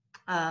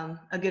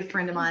 A good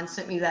friend of mine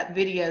sent me that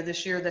video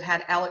this year that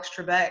had Alex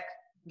Trebek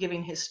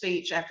giving his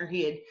speech after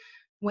he had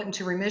went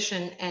into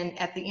remission. And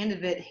at the end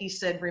of it, he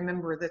said,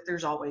 remember that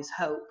there's always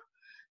hope.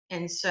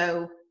 And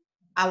so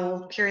I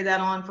will carry that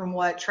on from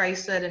what Trey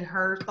said in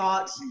her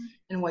thoughts,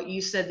 and what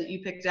you said that you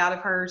picked out of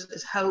hers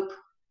is hope.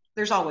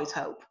 There's always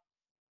hope.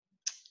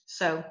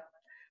 So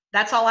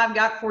that's all I've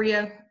got for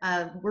you.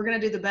 We're going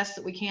to do the best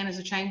that we can as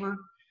a chamber.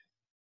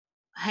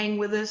 Hang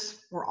with us.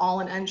 We're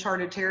all in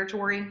uncharted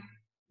territory,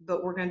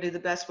 but we're going to do the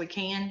best we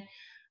can.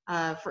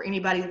 For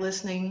anybody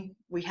listening,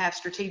 we have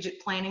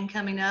strategic planning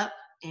coming up,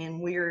 and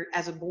we're,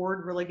 as a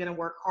board, really going to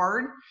work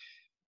hard.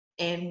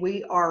 And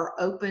we are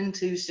open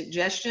to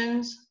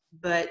suggestions,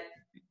 but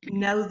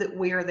know that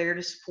we are there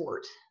to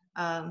support.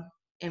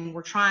 And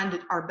we're trying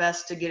our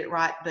best to get it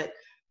right, but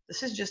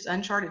this is just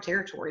uncharted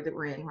territory that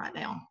we're in right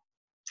now.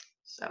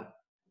 So.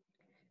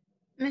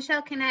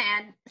 Michelle, can I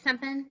add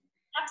something?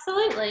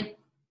 Absolutely.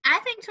 I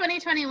think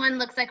 2021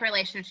 looks like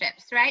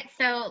relationships, right?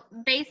 So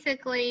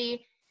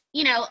basically,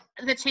 you know,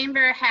 the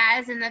chamber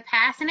has in the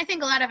past, and I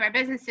think a lot of our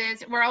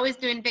businesses, we're always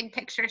doing big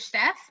picture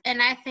stuff.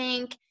 And I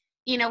think,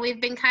 you know,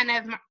 we've been kind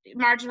of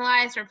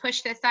marginalized or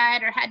pushed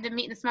aside or had to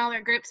meet in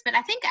smaller groups. But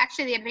I think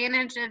actually the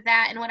advantage of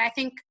that, and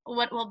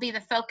what will be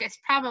the focus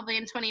probably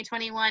in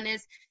 2021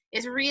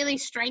 is really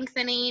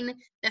strengthening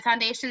the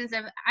foundations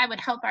of, I would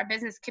hope, our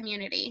business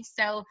community.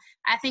 So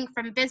I think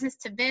from business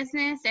to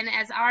business, and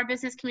as our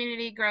business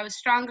community grows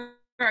stronger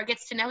or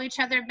gets to know each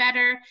other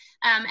better,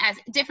 as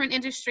different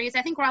industries,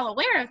 I think we're all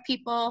aware of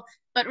people,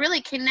 but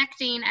really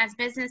connecting as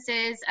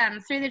businesses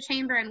through the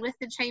chamber and with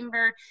the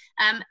chamber.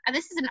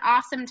 This is an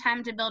awesome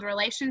time to build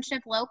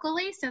relationship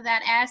locally, so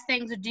that as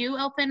things do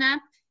open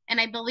up, and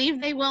I believe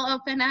they will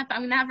open up,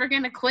 I'm never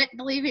going to quit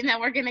believing that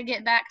we're going to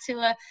get back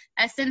to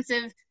a sense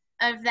of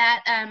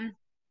that.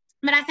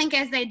 But I think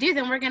as they do,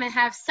 then we're going to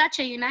have such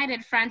a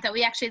united front that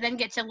we actually then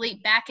get to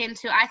leap back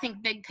into, I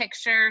think, big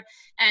picture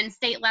and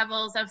state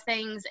levels of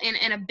things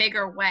in a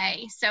bigger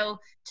way. So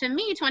to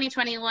me,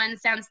 2021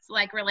 sounds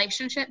like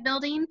relationship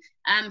building,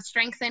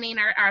 strengthening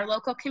our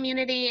local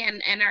community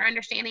and our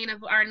understanding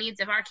of our needs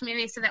of our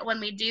community, so that when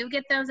we do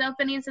get those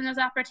openings and those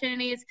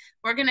opportunities,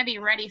 we're going to be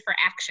ready for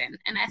action.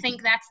 And I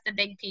think that's the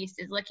big piece,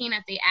 is looking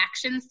at the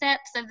action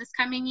steps of this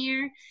coming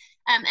year.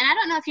 And I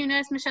don't know if you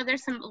noticed, Michelle,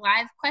 there's some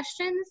live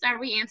questions. Are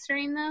we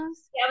answering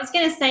those? Yeah, I was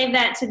going to save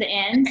that to the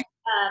end.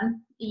 Okay.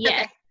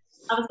 Yes. Okay.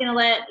 I was going to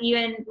let you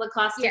and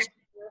LaCosta share,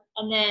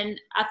 and then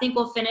I think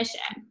we'll finish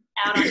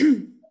out on the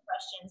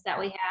questions that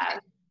we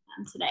have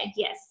today.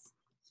 Yes.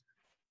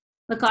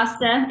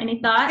 LaCosta, any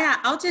thoughts? Yeah,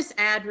 I'll just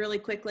add really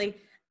quickly.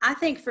 I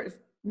think for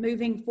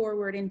moving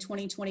forward in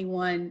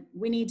 2021,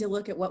 we need to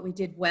look at what we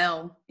did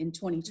well in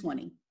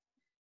 2020.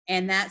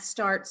 And that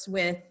starts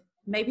with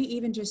maybe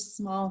even just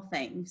small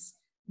things.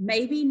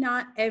 Maybe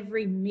not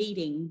every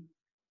meeting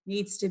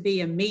needs to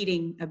be a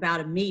meeting about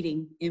a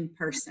meeting in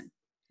person.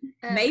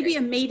 Maybe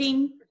a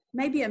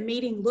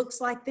meeting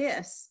looks like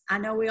this. I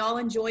know we all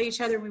enjoy each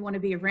other and we want to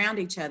be around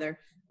each other,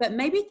 but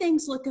maybe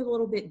things look a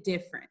little bit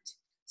different.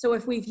 So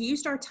if we've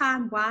used our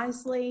time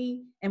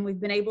wisely and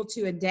we've been able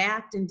to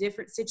adapt in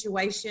different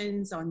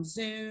situations on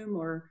Zoom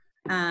or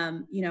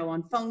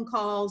on phone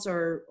calls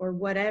or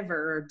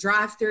whatever, or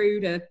drive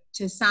through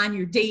to sign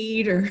your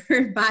deed or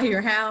buy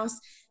your house,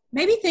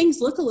 maybe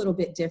things look a little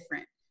bit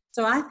different.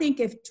 So I think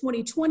if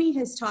 2020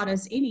 has taught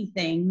us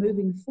anything,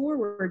 moving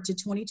forward to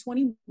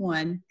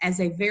 2021, as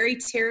a very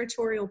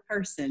territorial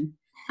person,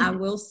 I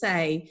will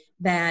say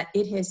that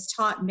it has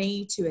taught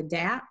me to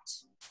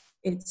adapt.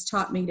 It's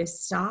taught me to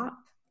stop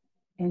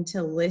and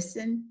to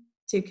listen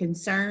to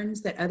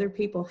concerns that other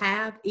people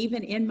have,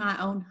 even in my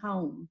own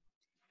home.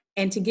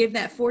 And to give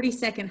that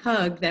 40-second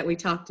hug that we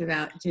talked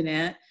about,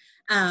 Jeanette.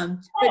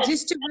 But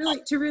just to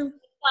really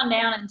gone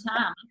down in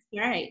time.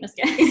 That's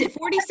great. Is it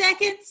 40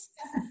 seconds?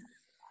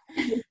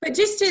 But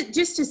just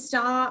to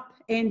stop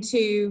and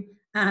to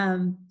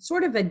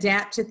sort of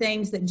adapt to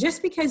things, that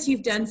just because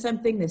you've done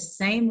something the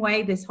same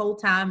way this whole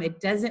time, it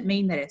doesn't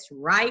mean that it's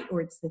right or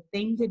it's the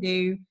thing to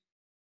do.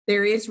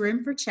 There is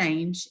room for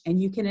change,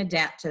 and you can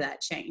adapt to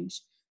that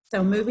change.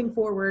 So moving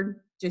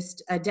forward,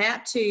 just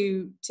adapt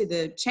to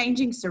the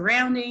changing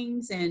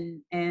surroundings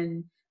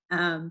and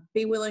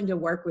be willing to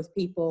work with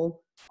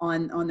people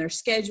on their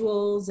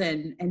schedules,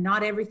 and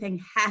not everything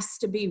has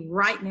to be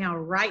right now,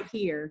 right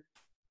here.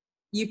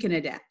 You can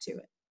adapt to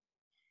it.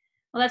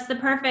 Well, that's the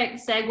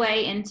perfect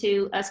segue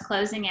into us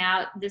closing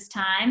out this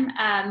time.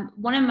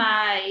 One of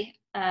my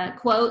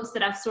quotes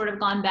that I've sort of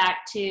gone back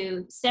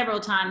to several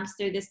times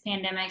through this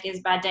pandemic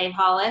is by Dave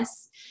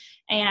Hollis.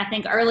 And I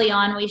think early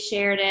on we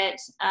shared it,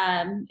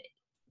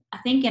 I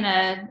think in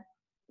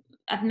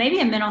maybe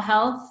a mental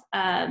health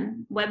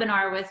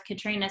webinar with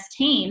Katrina's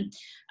team.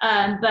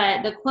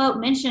 But the quote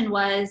mentioned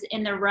was,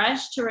 "In the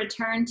rush to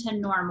return to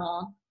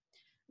normal,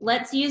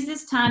 let's use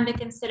this time to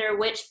consider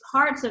which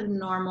parts of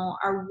normal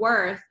are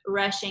worth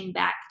rushing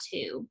back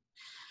to."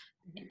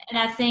 And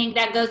I think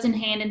that goes in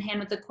hand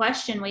with the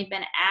question we've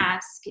been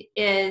asked,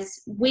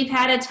 is we've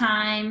had a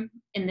time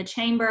in the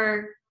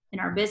chamber, in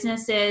our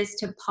businesses,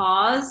 to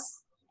pause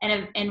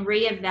and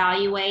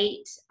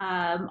reevaluate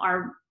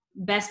our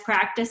best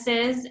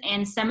practices.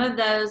 And some of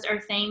those are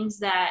things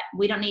that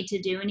we don't need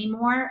to do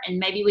anymore. And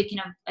maybe we can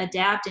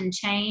adapt and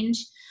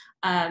change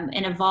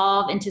and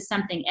evolve into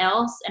something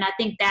else. And I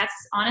think that's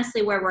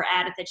honestly where we're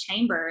at the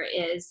chamber,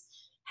 is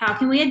how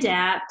can we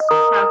adapt?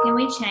 How can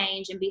we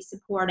change and be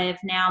supportive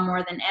now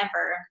more than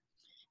ever?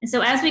 And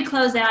so as we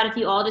close out, if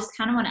you all just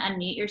kind of want to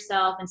unmute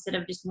yourself instead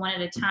of just one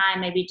at a time,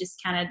 maybe just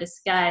kind of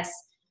discuss,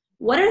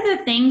 what are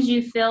the things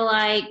you feel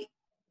like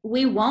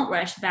we won't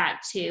rush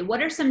back to?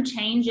 What are some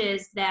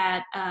changes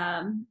that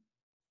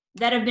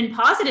that have been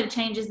positive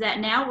changes that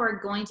now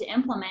we're going to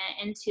implement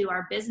into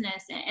our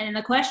business? And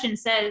the question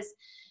says,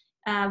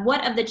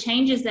 what of the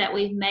changes that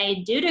we've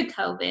made due to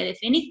COVID, if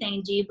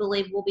anything, do you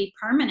believe will be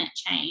permanent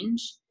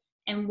change?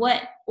 And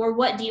what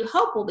do you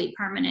hope will be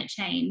permanent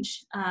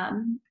change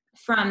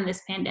from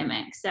this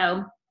pandemic?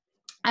 So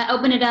I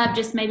open it up,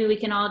 just maybe we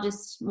can all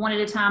just one at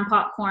a time,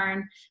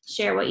 popcorn,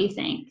 share what you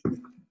think.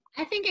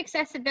 I think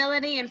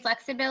accessibility and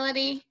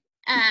flexibility.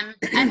 I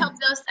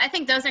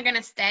think those are going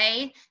to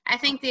stay. I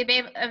think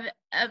the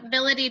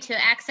ability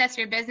to access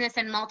your business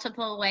in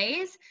multiple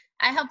ways,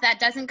 I hope that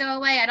doesn't go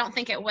away. I don't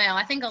think it will.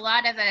 I think a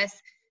lot of us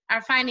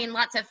are finding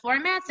lots of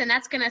formats, and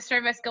that's going to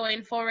serve us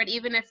going forward,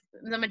 even if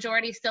the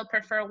majority still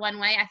prefer one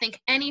way. I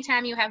think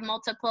anytime you have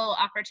multiple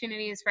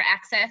opportunities for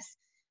access,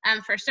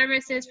 for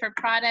services, for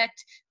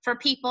product, for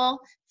people,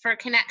 for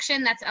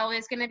connection, that's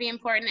always going to be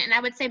important. And I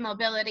would say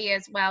mobility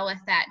as well with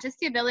that. Just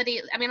the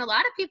ability, I mean, a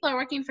lot of people are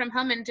working from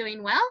home and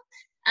doing well,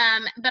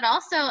 but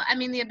also, I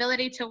mean, the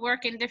ability to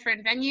work in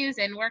different venues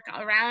and work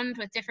around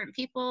with different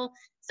people.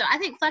 So I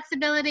think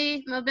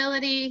flexibility,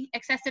 mobility,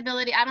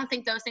 accessibility, I don't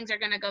think those things are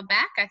going to go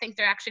back. I think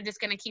they're actually just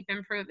going to keep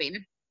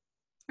improving.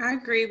 I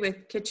agree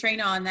with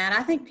Katrina on that.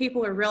 I think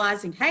people are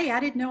realizing, hey, I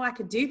didn't know I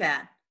could do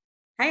that.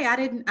 Hey, I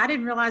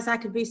didn't realize I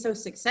could be so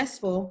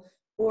successful,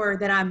 or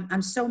that I'm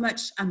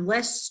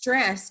less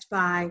stressed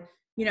by,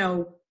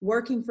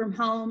 working from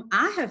home.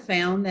 I have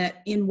found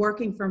that in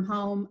working from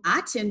home,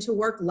 I tend to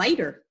work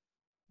later.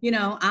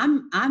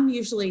 I'm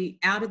usually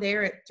out of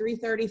there at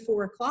 3:30,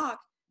 4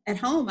 o'clock. At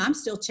home, I'm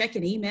still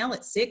checking email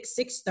at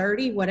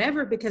 6:30,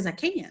 whatever, because I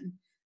can.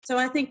 So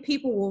I think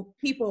people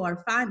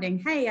are finding,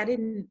 hey, I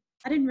didn't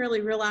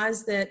really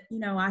realize that,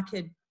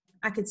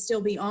 I could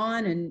still be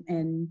on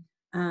and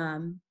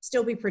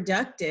still be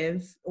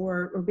productive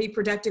or be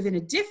productive in a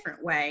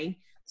different way.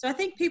 So I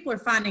think people are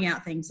finding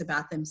out things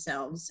about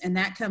themselves, and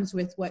that comes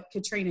with what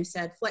Katrina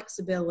said,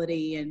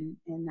 flexibility and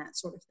that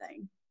sort of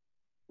thing.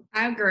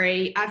 I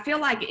agree. I feel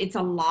like it's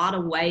a lot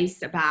of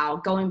ways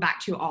about going back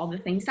to all the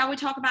things that we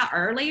talked about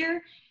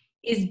earlier,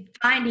 is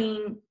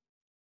finding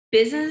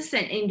business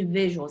and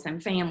individuals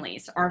and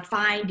families are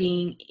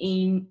finding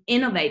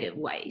innovative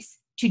ways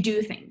to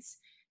do things,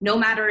 no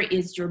matter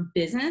it's your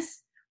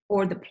business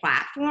or the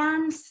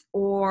platforms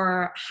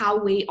or how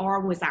we are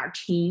with our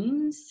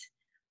teams,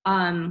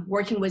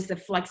 working with the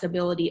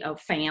flexibility of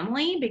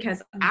family,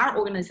 because our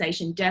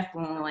organization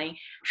definitely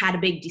had a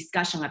big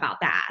discussion about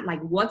that. Like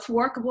what's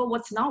workable,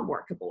 what's not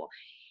workable,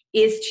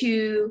 is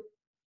to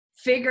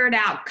figure it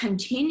out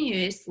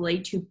continuously,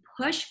 to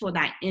push for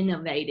that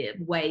innovative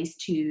ways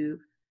to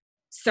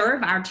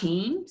serve our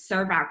team,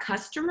 serve our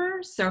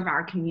customers, serve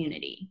our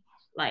community.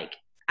 Like,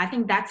 I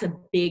think that's a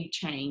big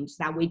change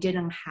that we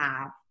didn't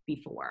have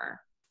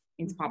before.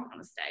 It's probably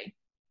going to stay.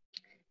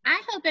 I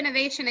hope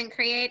innovation and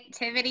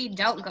creativity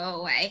don't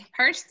go away.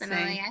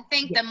 Personally, Same. I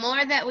think the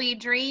more that we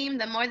dream,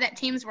 the more that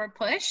teams were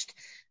pushed,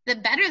 the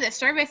better the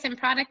service and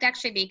product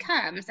actually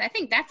becomes. I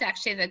think that's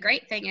actually the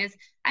great thing is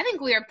I think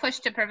we were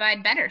pushed to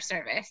provide better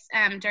service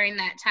during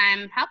that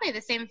time. Probably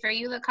the same for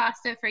you,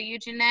 LaCosta, for you,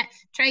 Jeanette.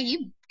 Trey,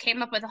 you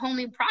came up with a whole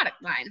new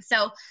product line.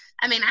 So,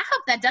 I mean, I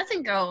hope that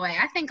doesn't go away.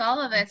 I think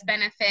all of us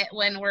benefit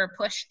when we're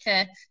pushed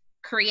to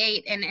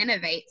create and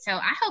innovate. So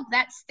I hope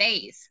that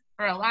stays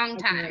for a long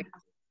time.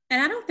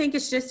 And I don't think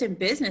it's just in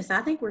business.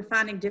 I think we're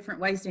finding different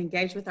ways to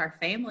engage with our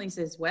families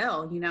as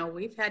well.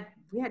 We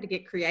had to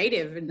get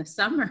creative in the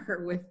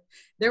summer with,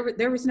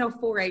 there was no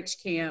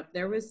 4-H camp.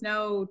 There was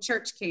no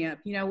church camp.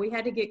 We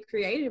had to get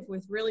creative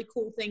with really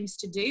cool things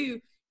to do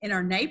in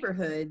our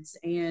neighborhoods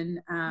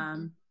and,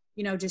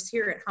 just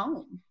here at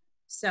home.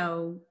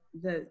 So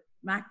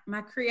my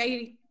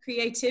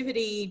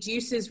creativity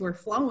juices were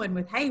flowing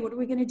with, hey, what are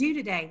we going to do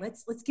today?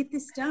 Let's get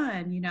this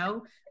done,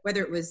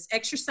 whether it was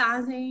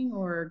exercising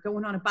or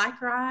going on a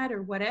bike ride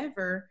or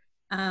whatever,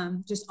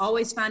 just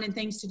always finding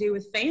things to do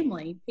with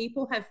family.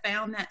 People have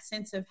found that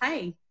sense of,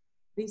 hey,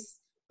 these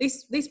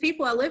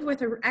people I live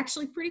with are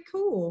actually pretty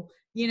cool.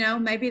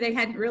 Maybe they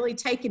hadn't really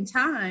taken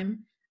time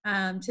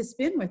to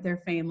spend with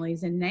their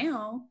families. And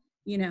now,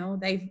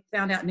 they've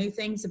found out new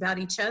things about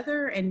each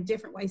other and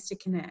different ways to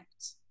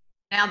connect.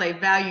 Now they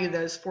value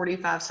those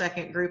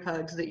 45-second group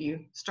hugs that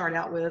you start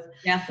out with.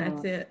 Yeah,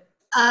 that's it.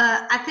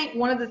 I think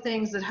one of the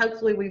things that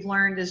hopefully we've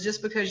learned is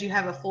just because you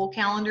have a full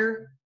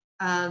calendar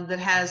that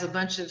has a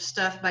bunch of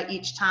stuff by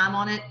each time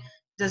on it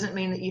doesn't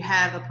mean that you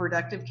have a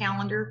productive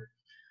calendar.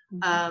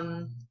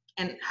 Mm-hmm.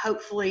 And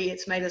hopefully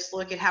it's made us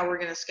look at how we're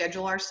going to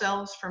schedule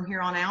ourselves from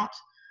here on out.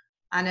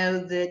 I know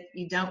that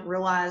you don't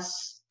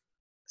realize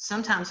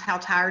sometimes how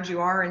tired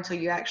you are until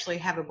you actually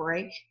have a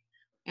break.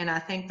 And I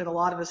think that a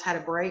lot of us had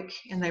a break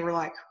and they were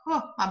like,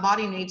 oh, my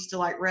body needs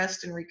to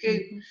rest and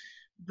recoup. Mm-hmm.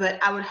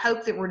 But I would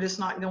hope that we're just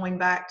not going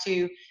back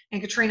to,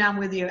 and Katrina, I'm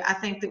with you. I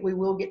think that we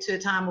will get to a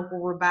time where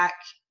we're back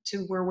to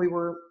where we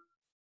were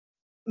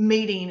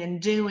meeting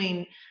and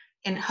doing,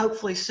 and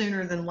hopefully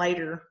sooner than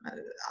later.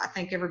 I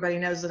think everybody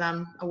knows that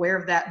I'm aware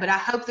of that, but I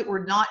hope that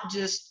we're not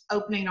just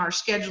opening our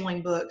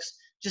scheduling books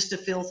just to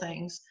fill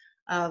things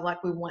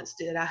like we once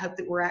did. I hope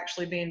that we're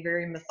actually being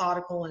very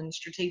methodical and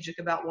strategic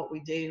about what we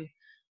do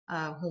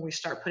when we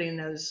start putting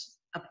those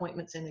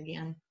appointments in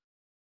again.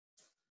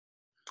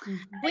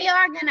 We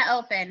are going to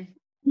open.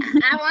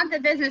 I want the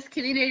business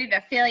community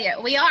to feel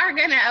it. We are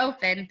going to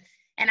open.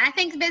 And I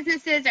think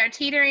businesses are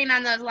teetering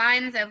on those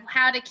lines of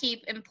how to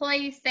keep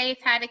employees safe,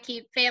 how to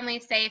keep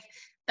families safe.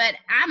 But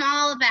I'm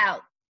all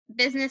about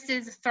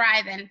businesses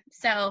thriving.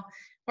 So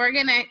we're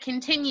going to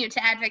continue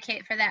to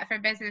advocate for that for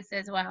business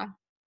as well.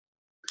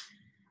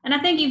 And I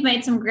think you've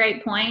made some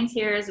great points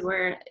here as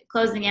we're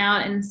closing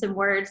out, and some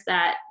words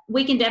that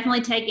we can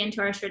definitely take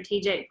into our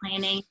strategic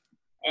planning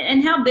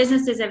and how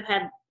businesses have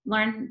had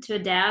learned to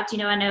adapt.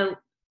 I know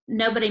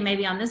nobody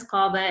maybe on this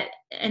call, but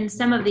in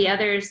some of the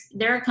others,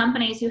 there are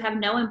companies who have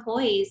no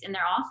employees in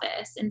their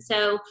office. And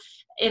so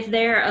if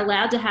they're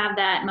allowed to have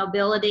that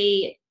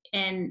mobility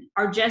and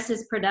are just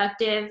as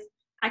productive,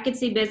 I could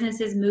see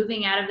businesses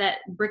moving out of that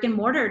brick and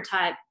mortar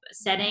type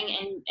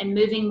setting and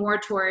moving more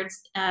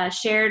towards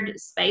shared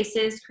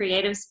spaces,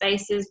 creative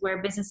spaces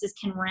where businesses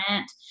can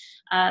rent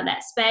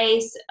that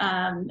space.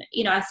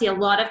 I see a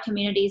lot of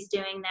communities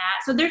doing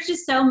that. So there's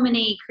just so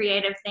many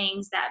creative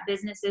things that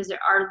businesses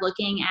are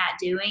looking at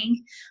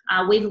doing.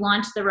 We've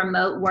launched the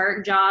remote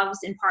work jobs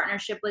in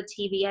partnership with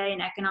TVA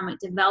and economic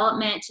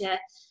development to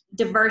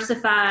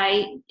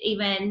diversify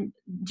even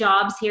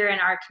jobs here in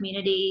our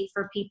community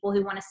for people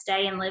who want to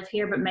stay and live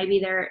here, but maybe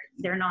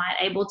they're not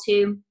able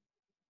to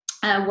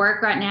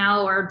work right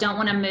now or don't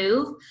want to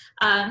move.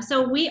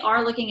 So we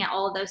are looking at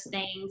all of those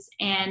things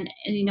and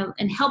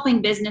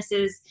helping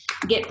businesses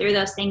get through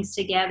those things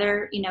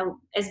together.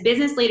 As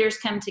business leaders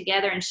come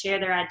together and share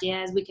their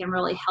ideas, we can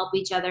really help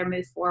each other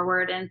move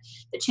forward. And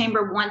the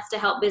Chamber wants to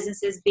help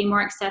businesses be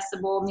more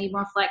accessible, be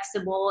more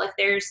flexible.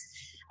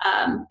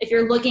 If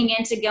you're looking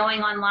into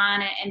going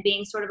online and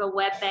being sort of a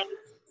web-based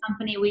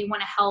company, we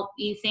want to help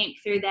you think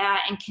through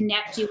that and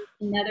connect you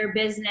with another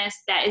business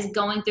that is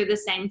going through the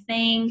same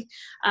thing.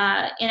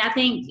 And I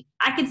think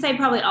I could say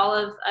probably all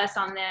of us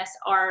on this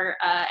are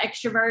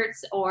extroverts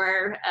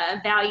or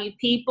value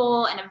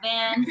people and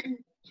events,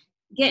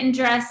 getting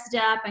dressed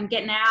up and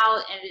getting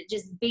out and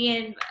just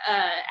being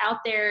out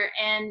there.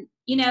 And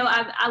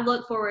I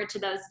look forward to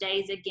those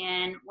days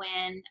again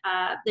when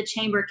the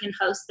Chamber can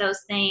host those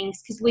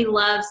things, because we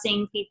love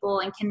seeing people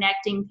and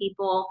connecting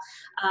people.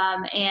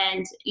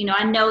 And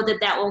I know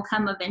that will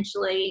come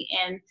eventually,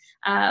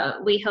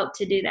 and we hope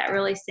to do that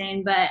really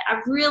soon. But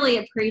I really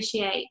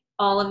appreciate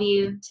all of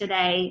you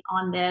today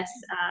on this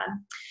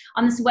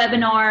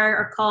webinar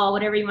or call,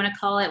 whatever you want to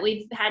call it.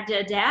 We've had to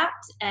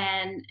adapt,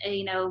 and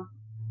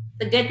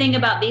the good thing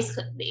about these,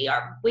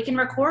 we can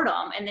record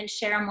them and then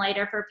share them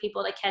later for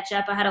people to catch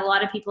up. I had a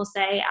lot of people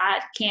say, I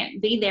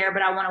can't be there,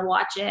 but I want to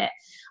watch it.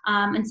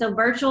 And so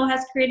virtual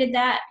has created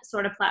that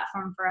sort of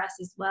platform for us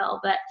as well.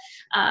 But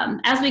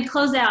as we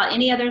close out,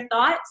 any other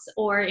thoughts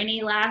or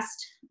any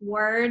last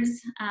words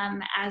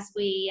as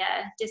we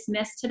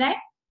dismiss today?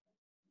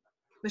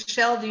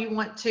 Michelle, do you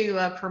want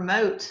to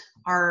promote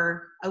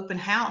our open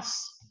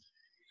house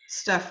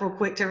stuff real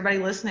quick to everybody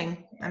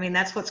listening? I mean,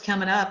 that's what's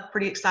coming up.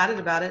 Pretty excited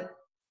about it.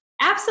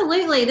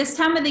 Absolutely. This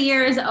time of the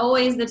year is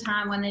always the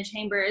time when the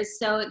Chamber is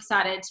so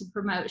excited to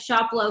promote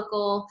Shop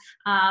Local,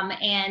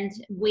 and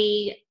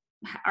we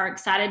are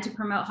excited to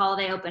promote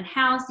Holiday Open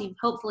House. You've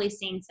hopefully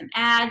seen some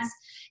ads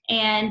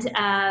and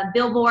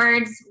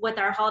billboards with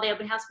our Holiday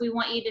Open House. We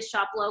want you to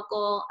shop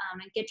local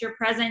and get your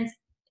presents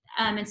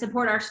and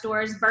support our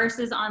stores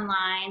versus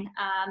online.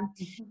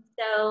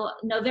 So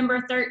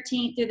November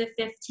 13th through the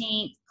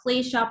 15th,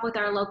 please shop with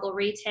our local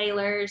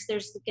retailers.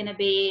 There's going to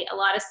be a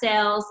lot of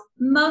sales.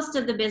 Most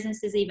of the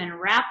businesses even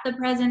wrap the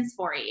presents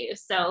for you.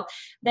 So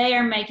they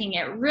are making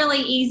it really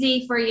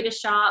easy for you to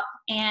shop.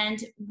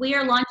 And we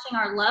are launching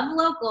our Love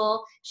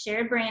Local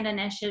Shared Brand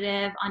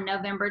Initiative on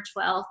November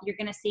 12th. You're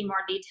going to see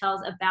more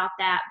details about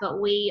that. But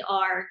we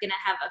are going to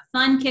have a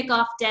fun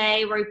kickoff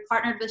day where we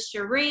partnered with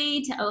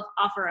Cherie to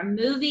offer a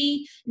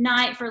movie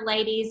night for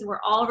ladies.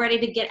 We're all ready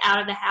to get out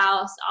of the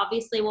house.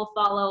 Obviously, we'll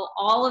follow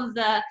all of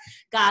the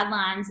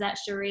guidelines that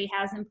Cherie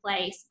has in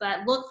place,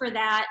 but look for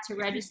that to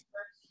register.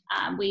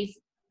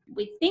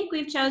 We think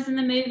we've chosen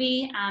the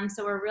movie,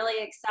 so we're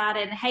really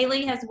excited.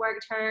 Haley has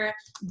worked her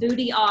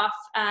booty off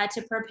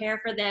to prepare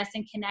for this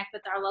and connect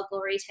with our local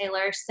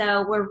retailers.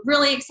 So we're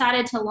really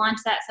excited to launch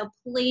that. So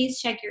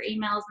please check your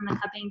emails in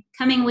the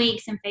coming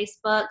weeks and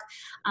Facebook.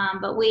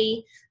 But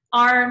we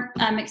are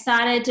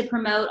excited to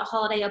promote a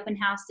holiday open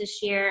house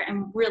this year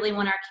and really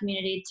want our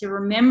community to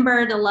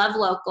remember to love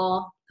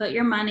local, put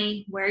your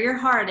money where your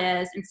heart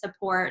is, and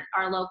support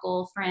our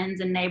local friends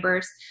and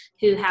neighbors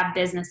who have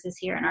businesses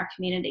here in our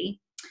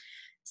community.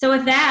 So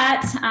with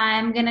that,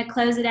 I'm going to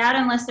close it out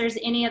unless there's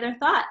any other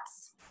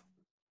thoughts.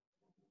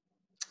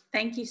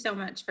 Thank you so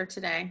much for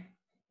today.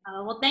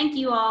 Well, thank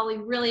you all. We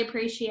really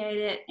appreciate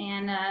it,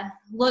 and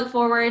look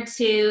forward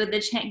to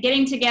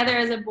getting together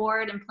as a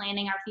board and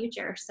planning our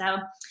future. So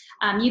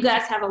you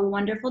guys have a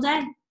wonderful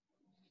day.